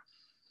to that.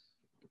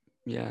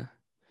 Yeah.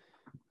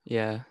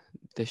 Yeah.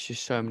 There's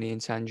just so many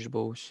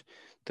intangibles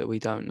that we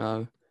don't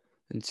know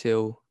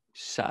until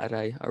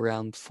Saturday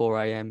around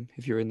 4 a.m.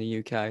 if you're in the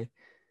UK.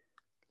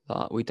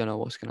 Like, we don't know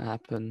what's going to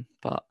happen,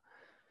 but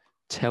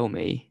tell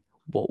me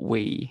what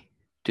we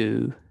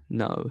do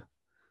know.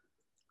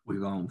 We're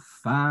going to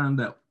find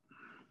out.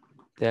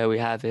 There we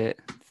have it.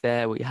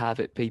 There we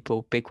have it,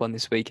 people. Big one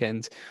this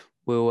weekend.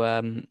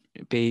 We'll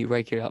be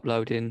regularly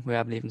uploading. We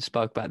haven't even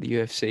spoke about the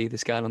UFC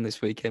that's going on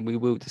this weekend. We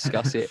will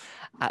discuss it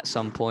at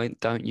some point.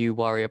 Don't you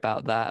worry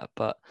about that.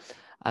 But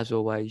as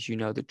always, you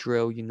know the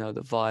drill. You know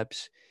the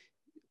vibes.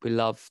 We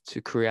love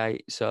to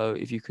create. So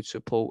if you could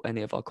support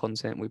any of our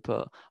content we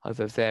put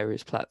over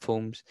various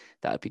platforms,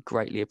 that would be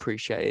greatly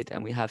appreciated.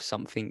 And we have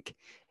something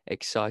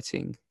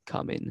exciting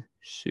coming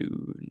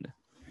soon.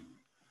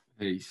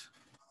 Peace.